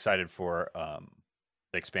I'm excited for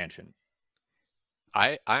the expansion.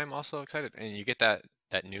 I'm also excited, and you get that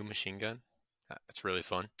new machine gun. It's really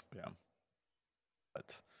fun. Yeah.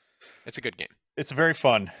 But it's a good game. It's very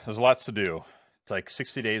fun. There's lots to do. It's like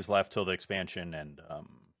 60 days left till the expansion, and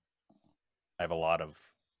I have a lot of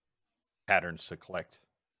patterns to collect.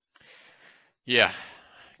 Yeah,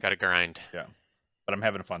 gotta grind. Yeah, but I'm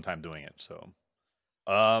having a fun time doing it. So,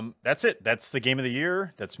 that's it. That's the game of the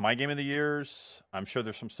year. That's my game of the years. I'm sure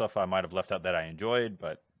there's some stuff I might have left out that I enjoyed,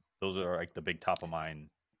 but those are like the big top of mind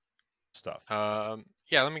stuff.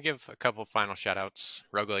 Yeah. Let me give a couple final shout outs.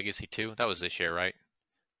 Rogue Legacy 2. That was this year, right?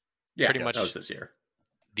 Yeah, pretty much. That was this year.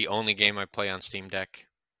 The only game I play on Steam Deck.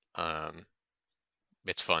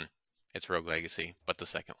 It's fun. It's Rogue Legacy, but the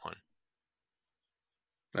second one.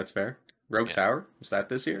 That's fair. Rogue Tower, was that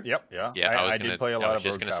this year? Yep. Yeah. Yeah. I did play a lot of Rogue Tower. I was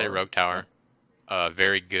just gonna say Rogue Tower.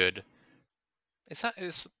 Very good. It's not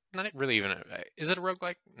really even. Is it a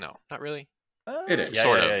roguelike? No, not really. It is.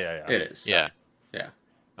 Sort of. Yeah. It is. Yeah.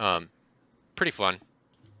 Yeah. Pretty fun.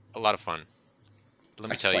 A lot of fun. Let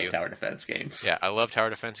me tell you. Tower defense games. Yeah, I love tower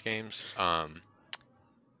defense games.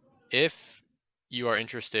 If you are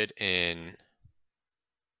interested in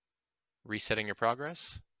resetting your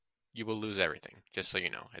progress, you will lose everything. Just so you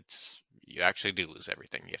know, you actually do lose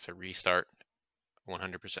everything. You have to restart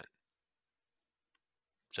 100%.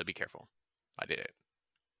 So be careful. I did it.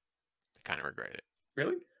 I kind of regret it.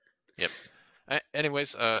 Really? Yep.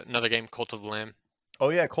 Anyways, another game, Cult of the Lamb. Oh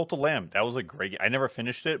yeah, Cult of the Lamb. That was a great game. I never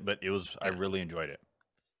finished it, but it was. I really enjoyed it.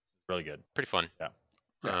 Really good. Pretty fun.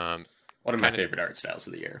 Yeah. One of my favorite art styles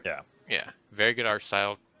of the year. Yeah. Yeah. Very good art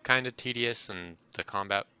style. Kind of tedious, and the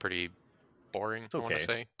combat pretty boring. It's okay. I want to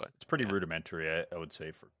say, but it's pretty rudimentary. I would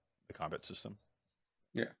say for the combat system.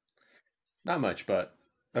 Yeah. Not much, but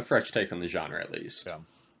a fresh take on the genre at least.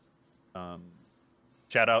 Yeah.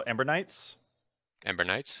 Shout out Ember Knights. Ember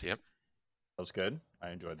Knights. Yep. That was good.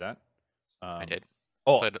 I enjoyed that. I did.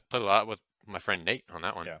 Played a lot with my friend Nate on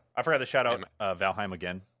that one. Yeah. I forgot to shout out Valheim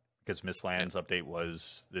again because Mistlands update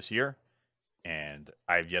was this year, and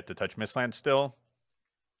I've yet to touch Mistlands still.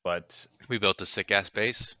 But we built a sick ass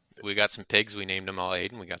base. We got some pigs. We named them all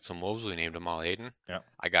Aiden. We got some wolves. We named them all Aiden. Yeah.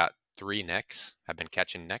 I got 3 necks. I've been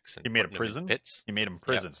catching necks and you made a prison. Pits. You made them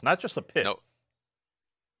prisons, not just a pit. No.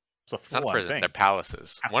 It's not a prison. They're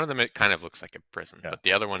palaces. One of them it kind of looks like a prison, but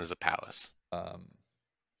the other one is a palace.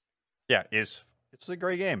 Yeah, it's a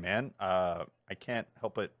great game, man. I can't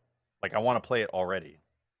help it. Like I want to play it already.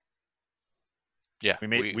 Yeah,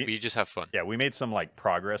 we just have fun. Yeah, we made some like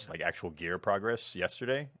progress, like actual gear progress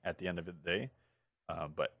yesterday at the end of the day.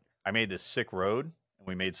 But I made this sick road, and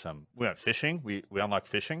we went fishing. We unlocked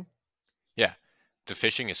fishing. Yeah, the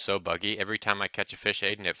fishing is so buggy. Every time I catch a fish,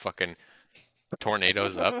 Aiden, it fucking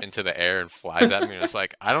tornadoes up into the air and flies at me. And it's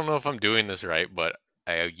like, I don't know if I'm doing this right, but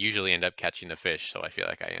I usually end up catching the fish, so I feel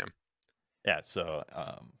like I am. Yeah, so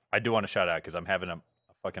I do want to shout out because I'm having a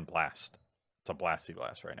fucking blast. It's a blasty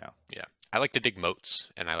blast right now. Yeah, I like to dig moats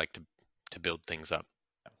and I like to build things up.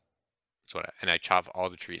 Yeah. And I chop all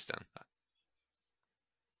the trees down.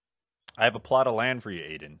 I have a plot of land for you,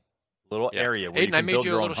 Aiden. A little area where Aiden, you can build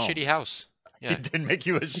your own home. I made you a little shitty house. Yeah. He didn't make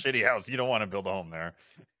you a shitty house. You don't want to build a home there.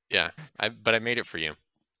 Yeah, but I made it for you.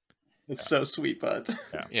 It's so sweet, bud.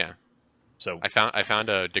 Yeah. So I found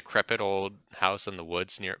a decrepit old house in the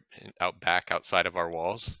woods outside of our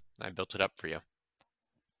walls. And I built it up for you.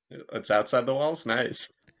 It's outside the walls? Nice.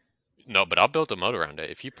 No, but I'll build a moat around it.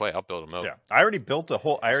 If you play, I'll build a moat. Yeah. We already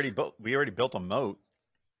built a moat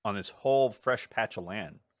on this whole fresh patch of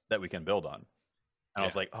land that we can build on. And I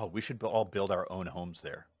was like, oh, we should all build our own homes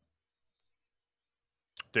there.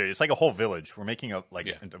 Dude, it's like a whole village. We're making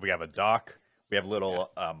we have a dock. We have little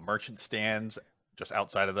merchant stands just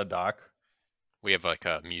outside of the dock. We have like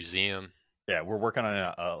a museum. Yeah, we're working on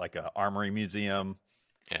a armory museum.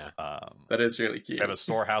 Yeah, that is really cute. We have a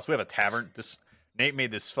storehouse. We have a tavern. Nate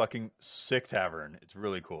made this fucking sick tavern. It's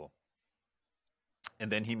really cool.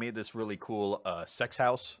 And then he made this really cool sex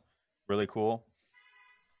house. Really cool.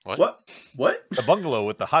 What? The bungalow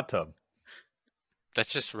with the hot tub.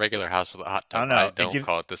 That's just a regular house with a hot tub. I don't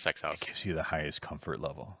call it the sex house. It gives you the highest comfort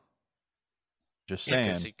level. Just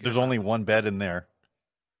saying. There's only one bed in there.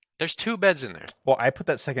 There's 2 beds in there. Well, I put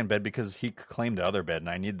that second bed because he claimed the other bed, and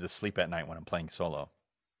I needed to sleep at night when I'm playing solo.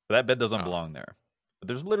 But that bed doesn't belong there. But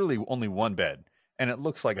there's literally only one bed, and it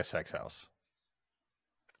looks like a sex house.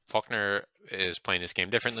 Faulkner is playing this game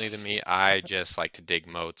differently than me. I just like to dig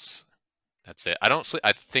moats. That's it. I don't sleep.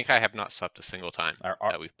 I think I have not slept a single time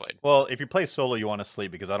that we've played. Well, if you play solo, you want to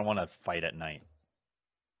sleep because I don't want to fight at night.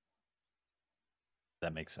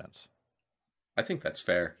 That makes sense. I think that's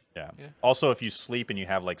fair. Yeah. Also, if you sleep and you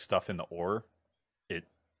have like stuff in the ore, it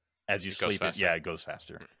goes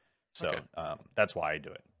faster. So okay. That's why I do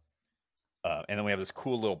it. And then we have this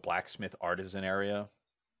cool little blacksmith artisan area.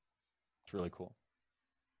 It's really cool.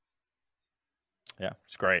 Yeah,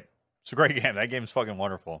 it's great. It's a great game. That game's fucking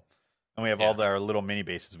wonderful. And we have all our little mini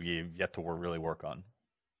bases we've yet to really work on.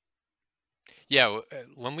 Yeah,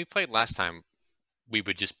 when we played last time, we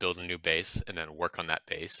would just build a new base and then work on that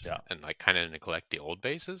base and like kind of neglect the old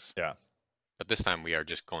bases. Yeah. But this time we are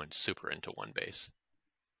just going super into one base.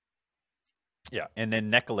 Yeah, and then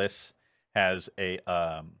Nicholas has a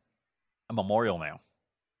memorial now.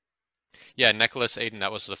 Yeah, Nicholas Aiden,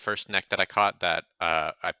 that was the first neck that I caught that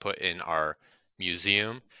I put in our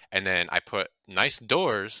museum, and then I put nice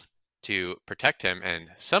doors to protect him, and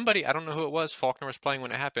somebody, I don't know who it was, Faulkner was playing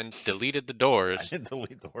when it happened, deleted the doors. I didn't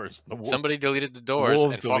delete doors. Somebody deleted the doors,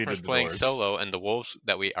 and Faulkner was playing solo, and the wolves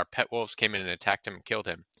our pet wolves came in and attacked him and killed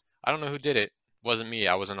him. I don't know who did it. It wasn't me.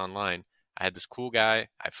 I wasn't online. I had this cool guy.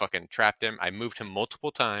 I fucking trapped him. I moved him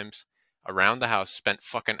multiple times around the house, spent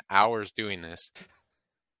fucking hours doing this,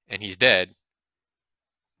 and he's dead.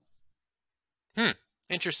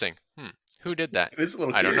 Interesting. Who did that?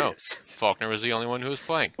 I don't know. Faulkner was the only one who was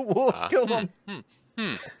playing. The wolves killed him.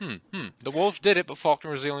 The wolves did it, but Faulkner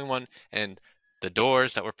was the only one. And the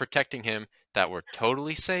doors that were protecting him that were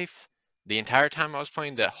totally safe the entire time I was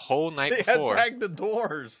playing, the whole night before. They attacked the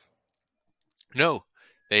doors. No,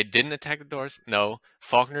 they didn't attack the doors. No,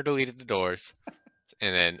 Faulkner deleted the doors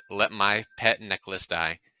and then let my pet Nicholas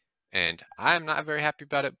die. And I'm not very happy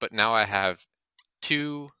about it, but now I have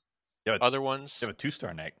 2 other ones. You have a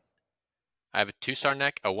 2-star neck. I have a 2-star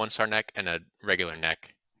neck, a 1-star neck, and a regular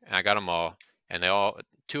neck. And I got them all. And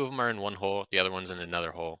 2 of them are in one hole, the other one's in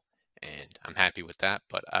another hole. And I'm happy with that.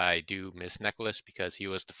 But I do miss Nicholas because he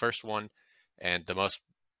was the first one and the most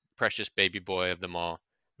precious baby boy of them all.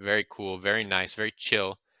 Very cool, very nice, very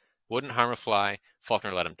chill. Wouldn't harm a fly.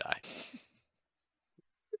 Faulkner let him die.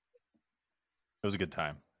 It was a good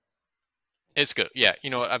time. It's good. Yeah, you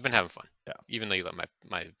know what? I've been having fun. Yeah. Even though you let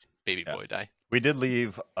my baby boy die. We did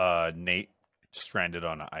leave Nate stranded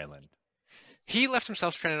on an island. He left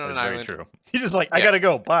himself stranded on an island. Very true. He's just like, I gotta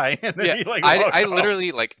go. Bye. And then he I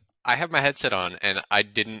literally I have my headset on and I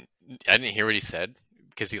didn't hear what he said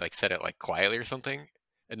because he said it quietly or something.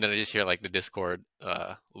 And then I just hear the Discord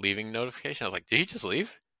leaving notification. I was like, did he just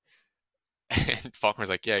leave? And Faulkner's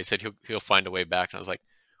like, yeah, he said he'll find a way back. And I was like,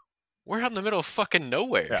 we're out in the middle of fucking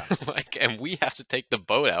nowhere. Yeah. And we have to take the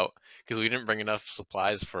boat out because we didn't bring enough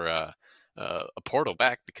supplies for a portal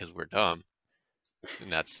back because we're dumb.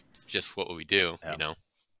 And that's just what we do, you know?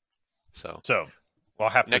 So we'll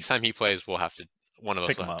have next time he plays, one of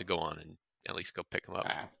us will have to go on and at least go pick him up.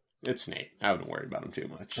 It's Nate. I wouldn't worry about him too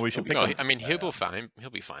much. Well, we should pick him. I mean, he'll be fine.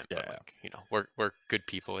 He'll be fine. Yeah. But we're good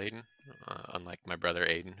people, Aiden. Unlike my brother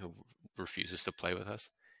Aiden, who refuses to play with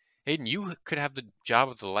us. Aiden, you could have the job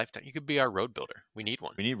of the lifetime. You could be our road builder. We need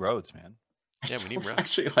one. We need roads, man. Yeah, we need roads. I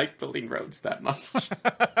actually like building roads that much.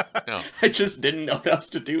 No. I just didn't know what else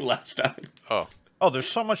to do last time. Oh, there's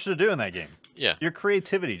so much to do in that game. Yeah. Your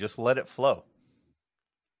creativity, just let it flow.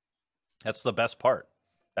 That's the best part.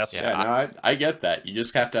 I get that. You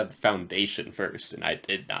just have to have the foundation first, and I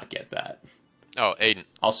did not get that. Oh, Aiden.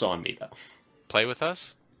 Also on me, though. Play with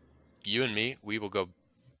us. You and me, we will go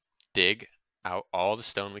dig out all the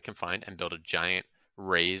stone we can find and build a giant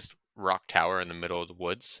raised rock tower in the middle of the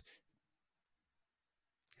woods.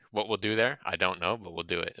 What we'll do there, I don't know, but we'll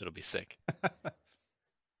do it. It'll be sick.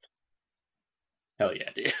 Hell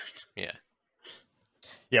yeah, dude. Yeah.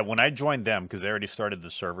 Yeah, when I joined them, because they already started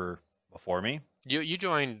the server before me. You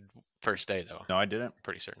joined first day, though. No, I didn't.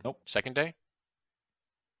 Pretty certain. Nope. Second day?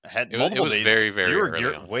 I had multiple days. Very, very early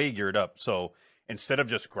on. Way geared up. So instead of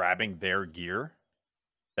just grabbing their gear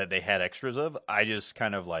that they had extras of, I just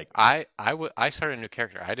kind of I started a new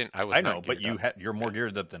character. I know, but you're more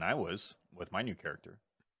geared up than I was with my new character.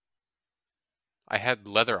 I had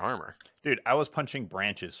leather armor. Dude, I was punching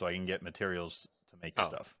branches so I can get materials to make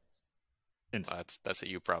stuff. Well, that's a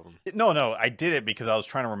you problem. No, I did it because I was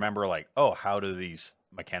trying to remember, like, oh, how do these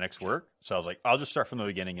mechanics work? So I was like, I'll just start from the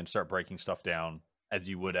beginning and start breaking stuff down as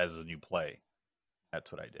you would as a new play.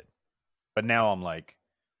 That's what I did. But now I'm like,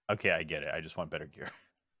 okay, I get it. I just want better gear.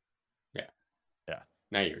 Yeah.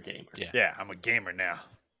 Now you're a gamer. Yeah, I'm a gamer now.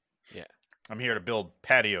 Yeah. I'm here to build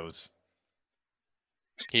patios.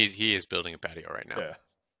 He is building a patio right now.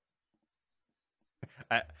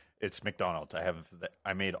 Yeah. It's McDonald's.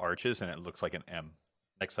 I made arches and it looks like an M.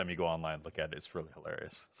 Next time you go online, look at it. It's really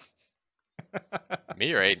hilarious.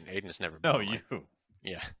 Me or Aiden? Aiden's never been online. You.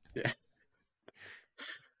 Yeah.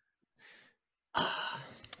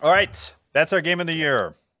 All right. That's our game of the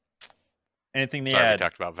year. Anything to add? We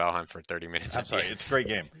talked about Valheim for 30 minutes. I'm sorry. It's a great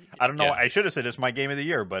game. I don't know. I should have said it's my game of the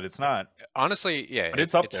year, but it's not. Honestly, yeah. But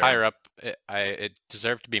it's up there. Higher up. It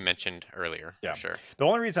deserved to be mentioned earlier, for sure. The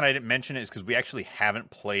only reason I didn't mention it is because we actually haven't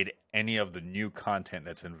played any of the new content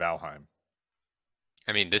that's in Valheim.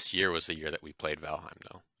 I mean, this year was the year that we played Valheim,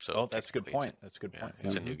 though. So that's a good point. That's a good point.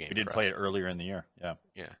 It's a new game. We did play it earlier in the year. Yeah.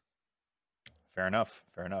 Yeah. Fair enough.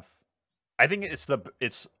 I think it's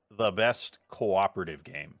the best cooperative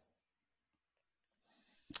game.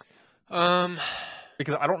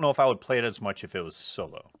 Because I don't know if I would play it as much if it was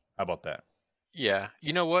solo. How about that? Yeah.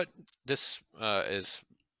 You know what? This is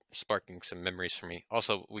sparking some memories for me.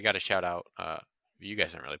 Also, we got to shout out. You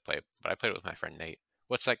guys didn't really play it, but I played it with my friend Nate.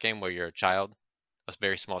 What's that game where you're a child, a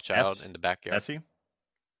very small child in the backyard? Nessie?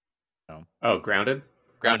 No. Oh, Grounded.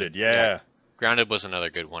 Grounded. Yeah. Grounded was another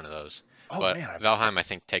good one of those. Oh, but man, Valheim, I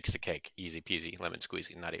think, takes the cake. Easy peasy, lemon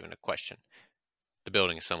squeezy, not even a question. The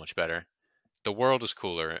building is so much better. The world is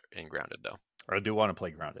cooler in Grounded, though. I do want to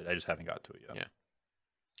play Grounded. I just haven't got to it yet. Yeah.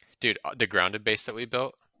 Dude, the Grounded base that we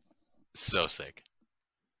built, so sick.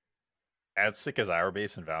 As sick as our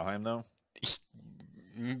base in Valheim, though?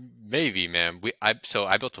 Maybe, man. I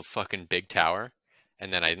built a fucking big tower,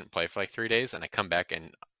 and then I didn't play for like 3 days, and I come back,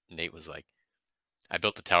 and Nate was like, I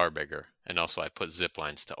built the tower bigger, and also I put zip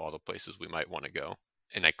lines to all the places we might want to go.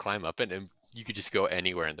 And I climb up it, and you could just go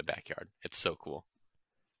anywhere in the backyard. It's so cool.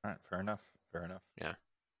 All right, fair enough. Yeah.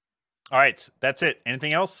 All right, that's it.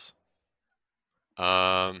 Anything else?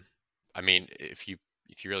 I mean, if you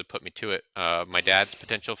really put me to it, my dad's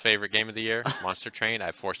potential favorite game of the year, Monster Train.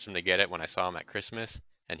 I forced him to get it when I saw him at Christmas,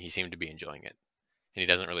 and he seemed to be enjoying it. And he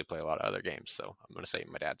doesn't really play a lot of other games, so I'm gonna say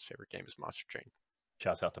my dad's favorite game is Monster Train.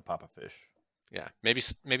 Shouts out to Papa Fish. Yeah, maybe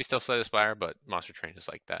still Slay the Spire, but Monster Train is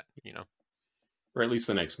like that, you know. Or at least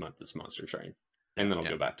the next month is Monster Train, and then I'll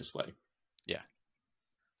go back to Slay. Yeah,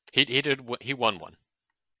 he won one,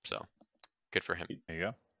 so good for him. There you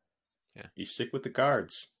go. Yeah, he's sick with the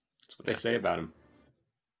cards. That's what they say about him.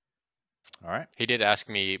 All right. He did ask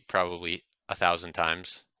me probably 1,000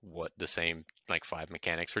 times what the same like 5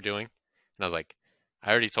 mechanics were doing, and I was like,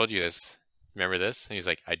 I already told you this. Remember this? And he's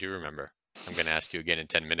like, I do remember. I'm gonna ask you again in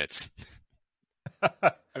 10 minutes.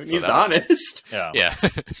 I mean, he's honest. Yeah.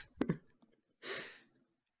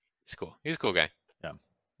 He's cool. He's a cool guy. Yeah.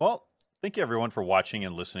 Well, thank you everyone for watching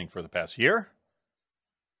and listening for the past year.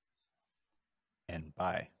 And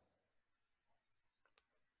bye.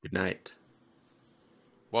 Good night.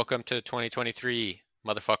 Welcome to 2023,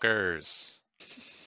 motherfuckers.